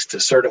it takes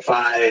to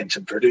certify and to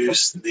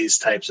produce these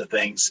types of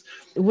things.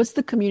 What's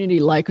the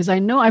community like? Because I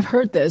know I've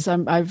heard this.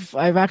 I've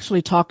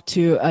actually talked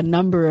to a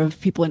number of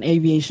people in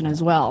aviation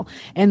as well,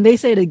 and they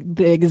say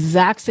the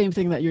exact same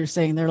thing that you're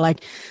saying. They're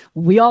like,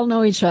 we all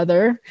know each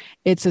other.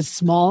 It's a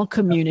small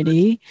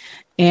community.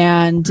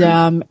 And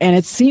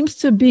it seems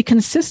to be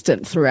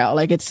consistent throughout.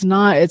 Like it's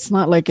not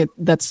like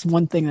that's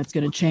one thing that's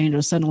going to change,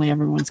 or suddenly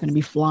everyone's going to be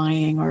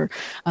flying or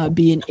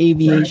be in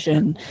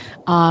aviation.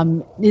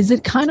 Right. Is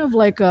it kind of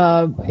like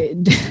I'm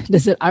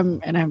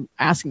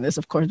asking this,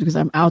 of course, because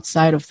I'm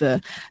outside of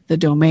the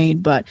domain,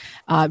 but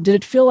did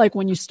it feel like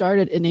when you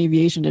started in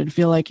aviation, did it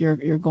feel like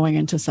you're going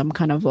into some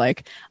kind of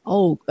like,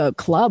 a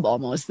club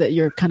almost, that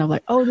you're kind of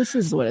like, oh, this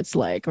is what it's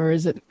like, or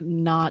is it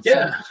not?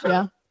 Yeah. So much?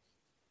 Yeah.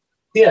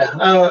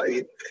 Yeah,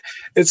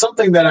 it's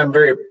something that I'm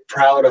very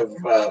proud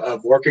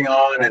of working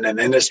on in an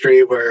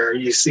industry where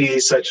you see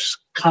such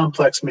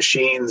complex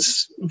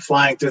machines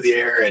flying through the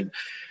air, and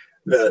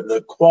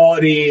the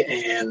quality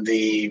and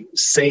the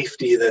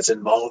safety that's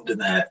involved in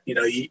that.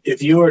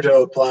 If you were to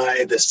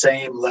apply the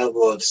same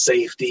level of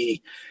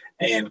safety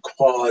and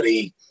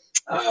quality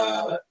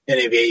in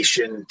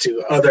aviation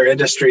to other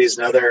industries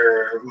and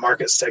other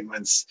market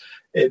segments,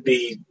 it'd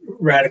be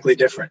radically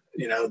different.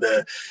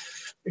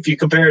 If you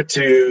compare it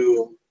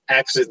to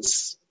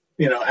accidents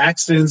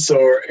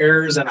or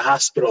errors in a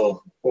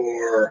hospital,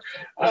 or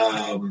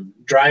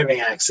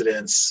driving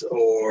accidents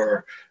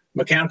or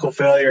mechanical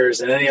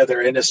failures in any other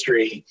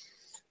industry,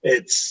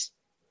 it's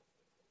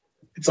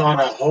on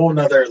a whole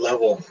nother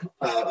level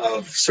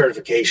of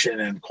certification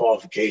and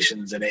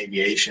qualifications in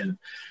aviation.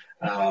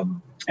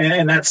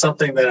 And that's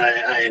something that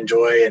I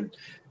enjoy.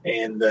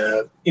 And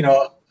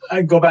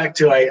I go back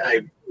to,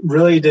 I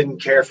really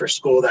didn't care for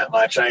school that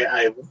much.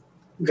 I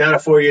got a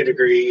 4-year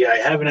degree. I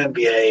have an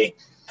MBA,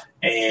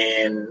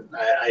 and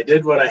I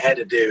did what I had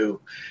to do.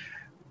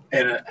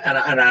 And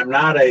I'm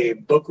not a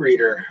book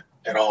reader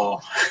at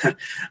all.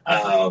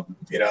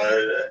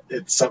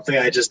 It's something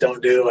I just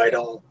don't do. I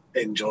don't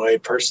enjoy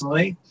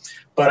personally,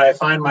 but I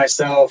find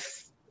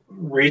myself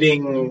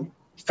reading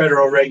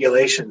federal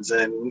regulations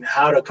and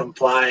how to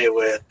comply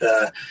with,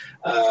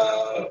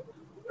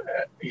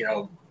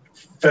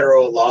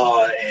 federal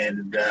law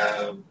and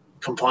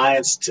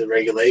compliance to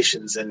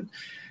regulations. And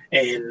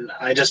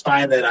I just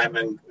find that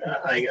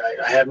I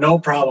have no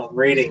problem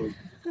reading,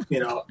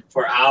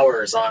 for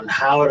hours on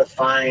how to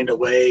find a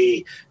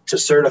way to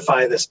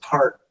certify this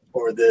part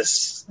or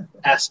this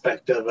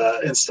aspect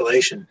of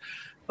installation.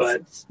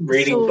 But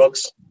reading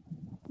books.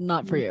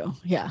 Not for you.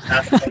 Yeah.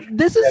 Not-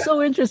 This is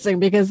so interesting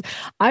because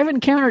I've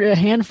encountered a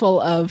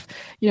handful of,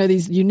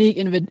 these unique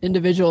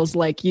individuals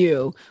like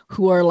you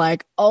who are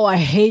like, oh, I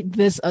hate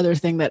this other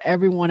thing that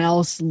everyone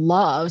else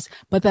loves,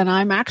 but then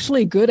I'm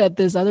actually good at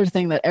this other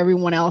thing that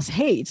everyone else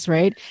hates.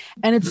 Right.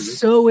 And it's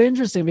so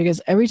interesting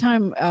because every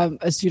time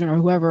a student or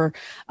whoever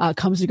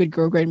comes to Good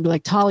Girl Grade and be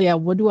like, Talia,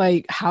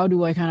 how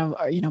do I kind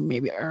of,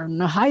 maybe earn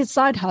a high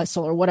side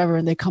hustle or whatever.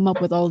 And they come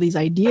up with all these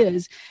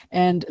ideas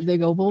and they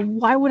go, well,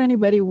 why would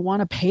anybody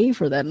want to pay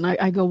for that? And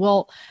I go,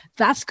 well,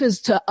 that's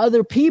because to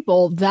other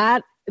people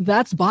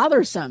that's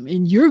bothersome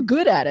and you're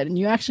good at it and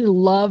you actually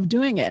love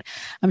doing it.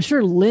 I'm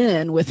sure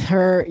Lynn with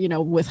her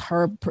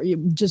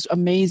just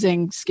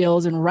amazing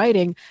skills in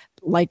writing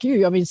like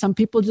you. I mean, some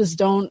people just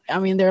don't,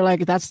 they're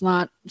like, that's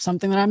not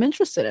something that I'm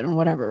interested in or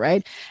whatever.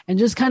 Right. And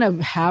just kind of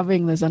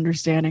having this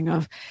understanding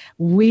of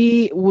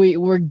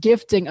we're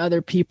gifting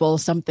other people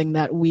something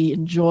that we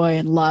enjoy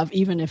and love,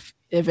 even if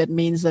it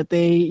means that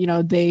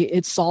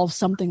it solves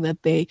something that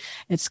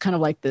it's kind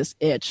of like this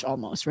itch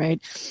almost. Right.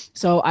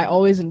 So I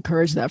always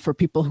encourage that for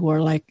people who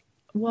are like,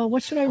 well,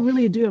 what should I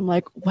really do? I'm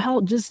like,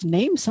 well, just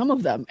name some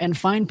of them and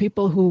find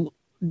people who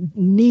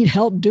need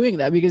help doing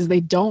that because they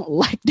don't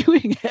like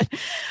doing it,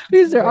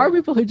 because there are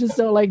people who just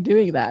don't like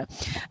doing that.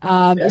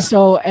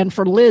 So, and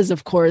for Liz,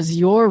 of course,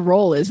 your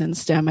role is in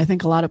STEM. I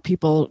think a lot of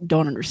people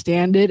don't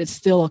understand it. It's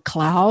still a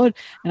cloud.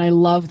 And I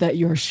love that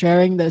you're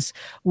sharing this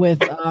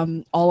with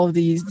all of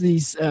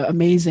these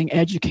amazing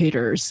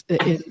educators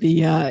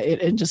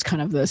in just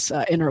kind of this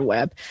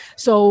interweb.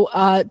 So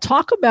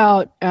talk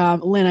about,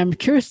 Lynn, I'm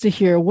curious to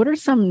hear, what are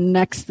some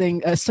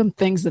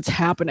things that's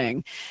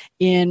happening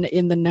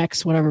in the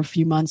next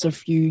few months,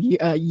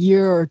 a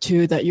year or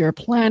two that you're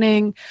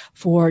planning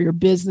for your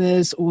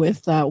business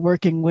with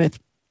working with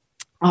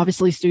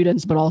obviously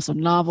students, but also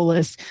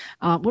novelists.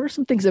 What are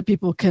some things that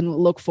people can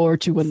look forward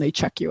to when they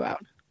check you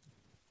out?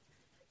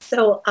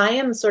 So I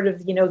am sort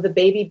of, the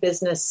baby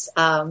business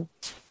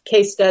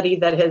case study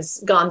that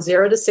has gone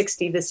 0 to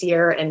 60 this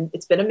year. And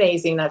it's been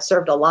amazing. I've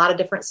served a lot of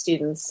different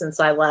students since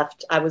I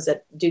left. I was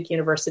at Duke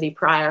University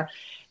prior.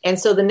 And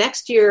so the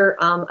next year,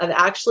 I'm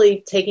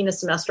actually taking a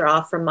semester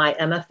off from my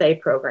MFA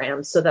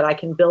program so that I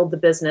can build the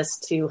business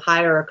to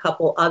hire a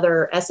couple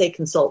other essay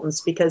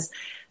consultants, because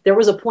there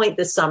was a point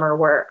this summer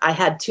where I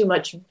had too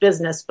much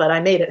business, but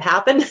I made it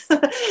happen.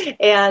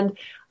 And,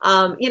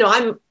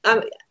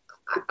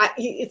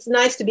 it's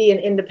nice to be an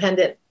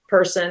independent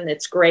person.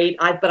 It's great.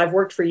 But I've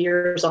worked for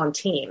years on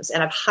teams,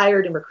 and I've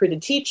hired and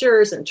recruited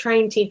teachers and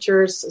trained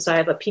teachers. So I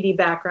have a PD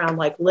background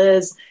like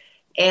Liz,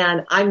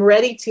 and I'm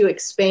ready to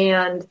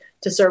expand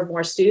to serve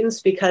more students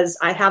because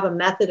I have a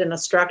method and a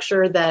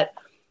structure that,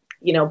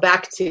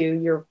 back to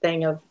your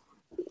thing of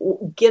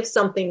give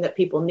something that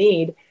people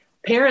need.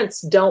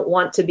 Parents don't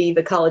want to be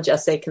the college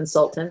essay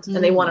consultant,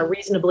 and they want a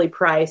reasonably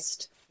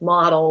priced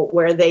model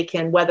where they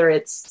can, whether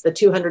it's the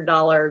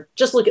 $200,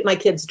 just look at my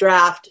kid's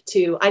draft,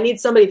 to I need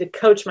somebody to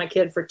coach my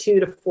kid for 2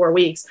 to 4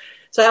 weeks.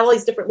 So I have all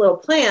these different little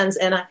plans,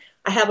 and I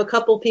have a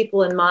couple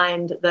people in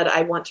mind that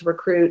I want to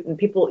recruit, and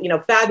people,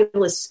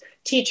 fabulous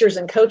teachers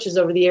and coaches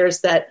over the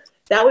years that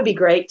would be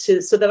great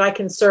so that I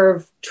can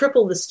serve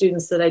triple the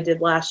students that I did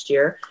last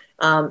year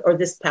or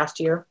this past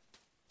year.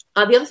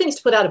 The other thing is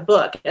to put out a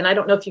book. And I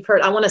don't know if you've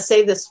heard, I want to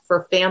say this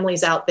for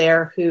families out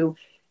there who,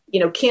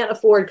 can't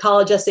afford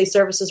college essay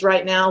services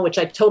right now, which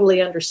I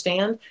totally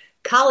understand.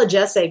 College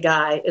Essay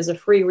Guy is a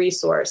free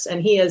resource,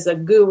 and he is a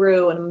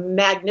guru and a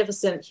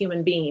magnificent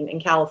human being in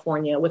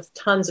California with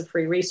tons of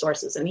free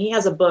resources. And he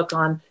has a book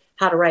on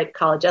how to write a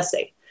college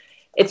essay.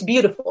 It's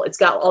beautiful. It's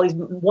got all these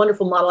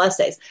wonderful model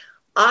essays.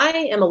 I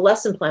am a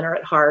lesson planner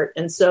at heart.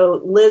 And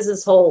so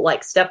Liz's whole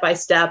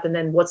step-by-step, and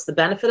then what's the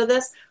benefit of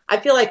this? I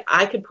feel like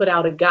I could put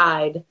out a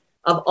guide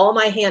of all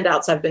my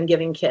handouts I've been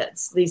giving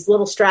kids, these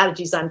little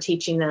strategies I'm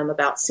teaching them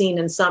about scene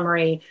and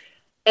summary,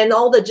 and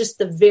all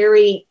the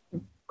very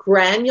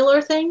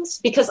granular things,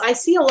 because I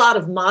see a lot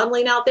of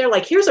modeling out there.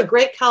 Like, here's a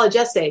great college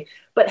essay,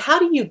 but how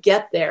do you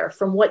get there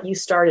from what you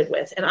started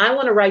with? And I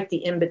want to write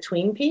the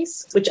in-between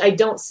piece, which I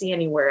don't see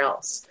anywhere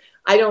else.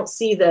 I don't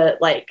see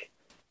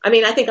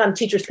I think on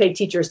Teachers Pay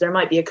Teachers, there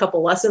might be a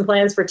couple lesson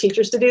plans for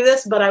teachers to do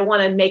this, but I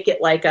want to make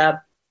it like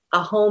a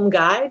home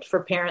guide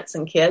for parents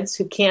and kids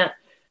who can't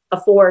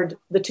afford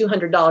the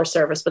 $200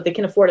 service, but they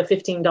can afford a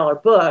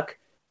 $15 book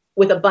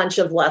with a bunch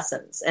of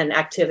lessons and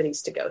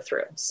activities to go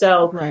through.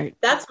 So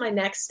That's my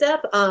next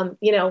step.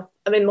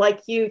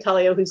 Like you,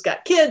 Talia, who's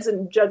got kids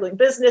and juggling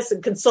business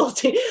and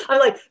consulting, I'm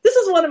like, this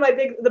is one of my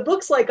the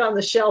books on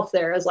the shelf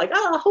there. I was like,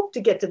 I hope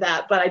to get to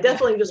that, but I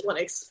definitely just want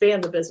to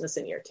expand the business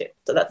in year 2.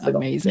 So that's the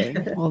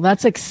amazing. Well,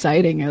 that's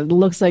exciting. It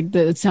looks like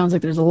it sounds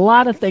like there's a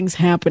lot of things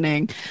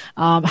happening.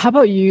 How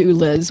about you,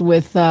 Liz,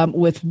 with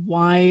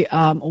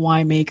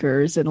Why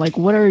Makers, and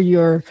what are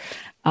your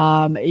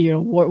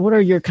what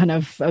are your kind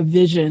of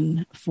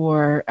vision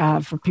for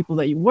people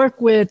that you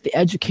work with, the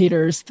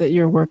educators that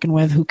you're working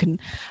with who can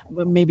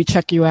maybe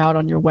check you out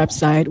on your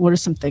website? What are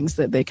some things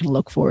that they can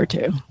look forward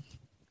to?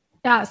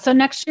 Yeah, so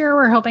next year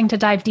we're hoping to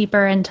dive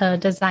deeper into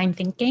design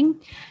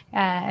thinking,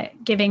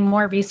 giving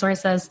more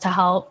resources to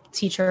help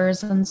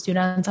teachers and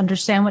students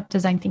understand what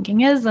design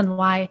thinking is and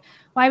why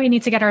we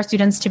need to get our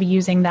students to be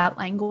using that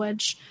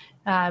language,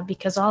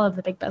 because all of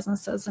the big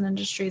businesses and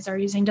industries are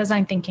using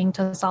design thinking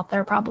to solve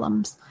their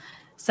problems.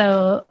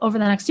 So over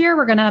the next year,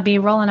 we're going to be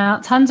rolling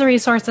out tons of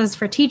resources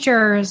for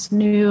teachers,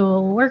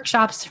 new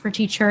workshops for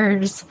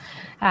teachers,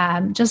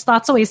 just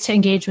lots of ways to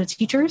engage with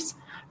teachers.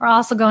 We're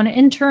also going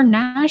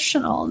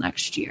international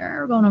next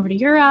year. We're going over to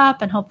Europe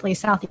and hopefully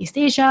Southeast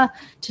Asia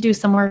to do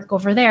some work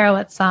over there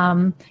with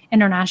some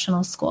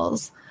international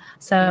schools.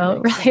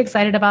 So really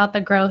excited about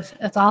the growth.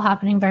 It's all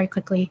happening very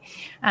quickly.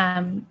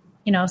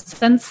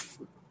 Since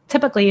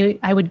typically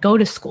I would go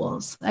to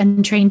schools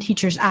and train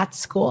teachers at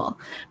school,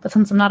 but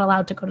since I'm not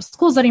allowed to go to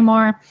schools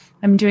anymore,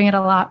 I'm doing it a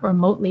lot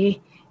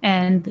remotely.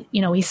 And,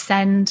 we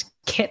send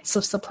kits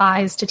of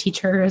supplies to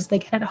teachers. They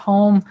get at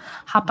home,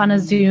 hop on a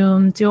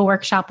Zoom, do a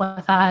workshop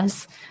with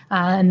us,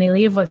 and they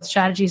leave with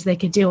strategies they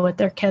could do with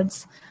their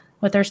kids,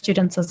 with their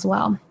students as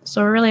well.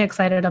 So we're really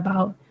excited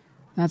about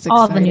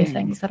all the new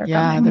things that are coming.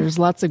 Yeah, there's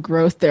lots of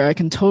growth there. I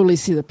can totally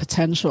see the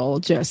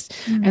potential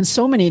and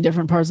so many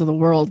different parts of the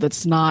world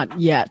that's not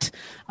yet,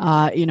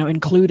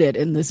 included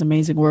in this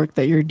amazing work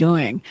that you're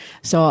doing.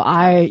 So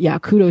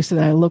kudos to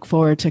that. I look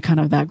forward to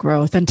kind of that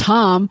growth. And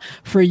Tom,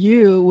 for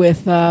you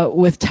with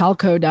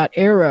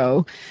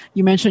Talco.aero,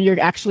 you mentioned you're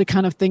actually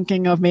kind of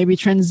thinking of maybe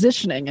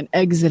transitioning and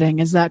exiting.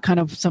 Is that kind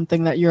of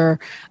something that you're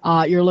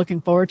looking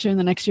forward to in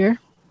the next year?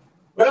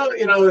 Well,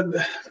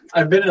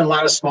 I've been in a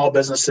lot of small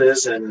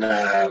businesses, and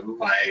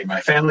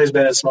my family's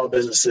been in small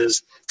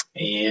businesses,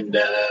 and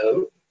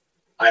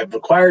I've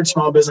acquired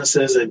small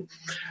businesses, and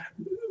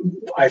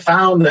I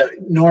found that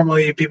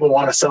normally people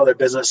want to sell their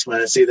business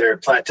when it's either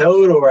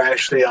plateaued or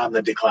actually on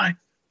the decline.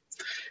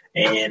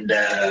 And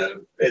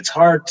it's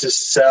hard to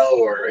sell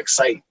or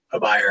excite a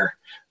buyer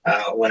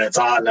when it's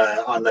on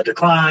the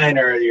decline,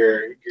 or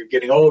you're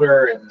getting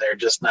older and they're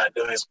just not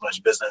doing as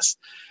much business.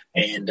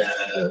 And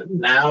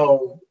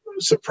now,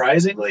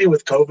 surprisingly,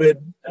 with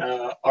COVID,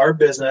 our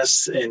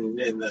business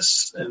in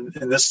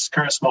this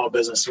current small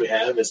business we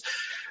have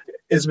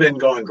has been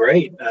going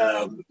great.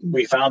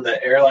 We found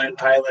that airline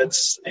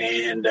pilots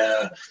and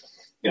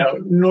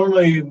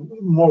normally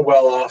more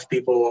well-off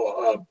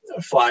people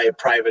fly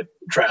private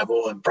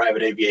travel and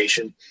private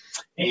aviation,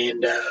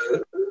 and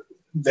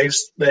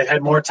they've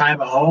had more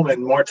time at home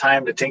and more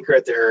time to tinker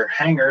at their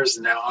hangars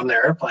now on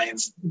their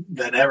airplanes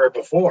than ever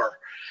before.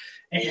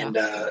 And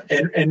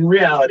and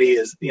reality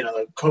is,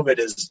 COVID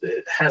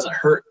hasn't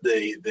hurt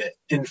the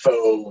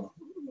info,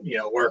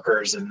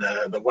 workers and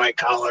the white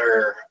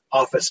collar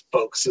office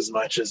folks as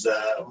much as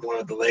one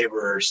of the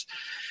laborers.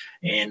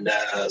 And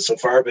so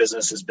far, our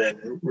business has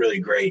been really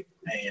great.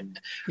 And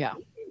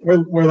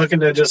we're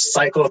looking to just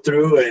cycle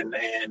through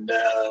and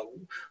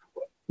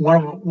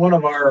one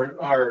of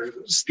our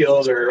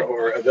skills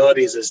or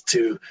abilities is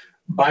to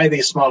buy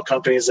these small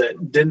companies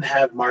that didn't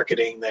have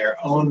marketing. They're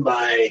owned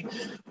by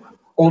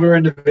older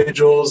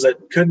individuals that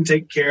couldn't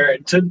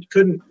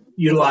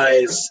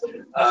utilize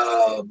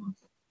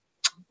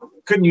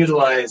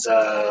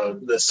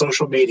the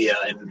social media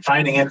and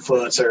finding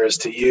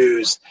influencers to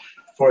use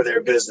for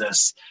their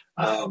business.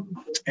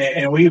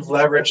 And we've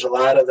leveraged a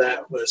lot of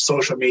that with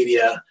social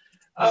media,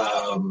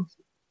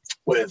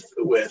 with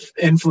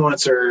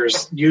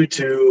influencers,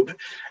 YouTube,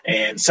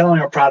 and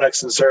selling our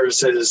products and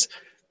services.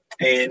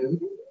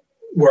 And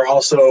we're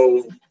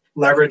also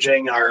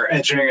leveraging our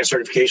engineering and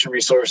certification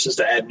resources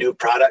to add new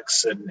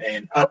products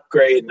and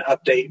upgrade and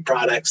update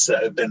products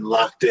that have been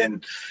locked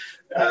in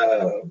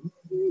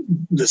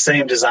the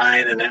same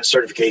design and that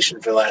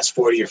certification for the last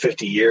 40 or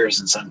 50 years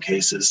in some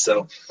cases.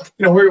 So,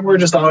 we're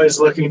just always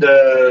looking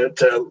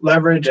to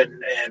leverage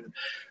and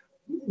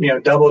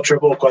double,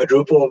 triple,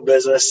 quadruple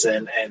business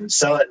and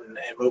sell it and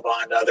move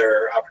on to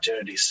other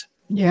opportunities.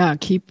 Yeah,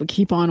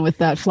 keep on with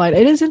that flight.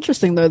 It is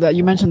interesting, though, that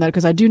you mentioned that,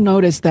 because I do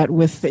notice that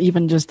with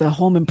even just the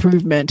home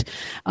improvement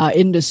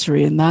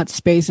industry, in that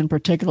space in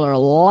particular, a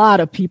lot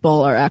of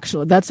people are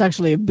that's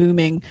actually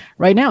booming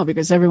right now,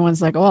 because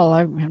everyone's like, oh,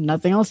 I have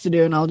nothing else to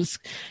do and I'll just,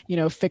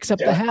 fix up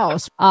the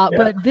house.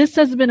 But this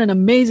has been an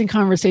amazing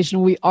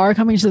conversation. We are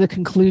coming to the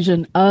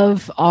conclusion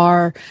of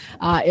our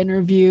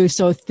interview.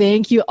 So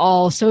thank you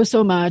all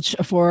so much.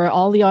 For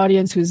all the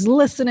audience who's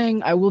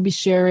listening, I will be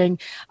sharing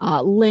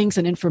links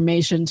and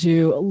information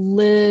to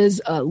Liz,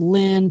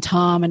 Lynn,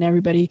 Tom, and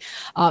everybody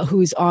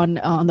who's on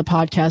the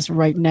podcast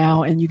right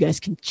now. And you guys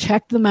can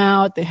check them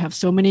out. They have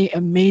so many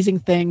amazing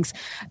things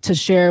to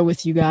share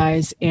with you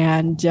guys.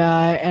 And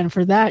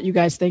for that, you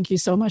guys, thank you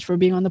so much for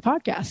being on the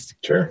podcast.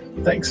 Sure.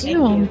 Thanks. Thank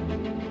you.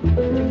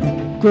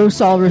 Grow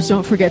Solvers,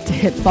 don't forget to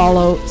hit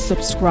follow,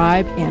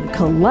 subscribe, and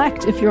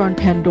collect if you're on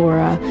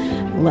Pandora.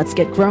 Let's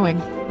get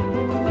growing.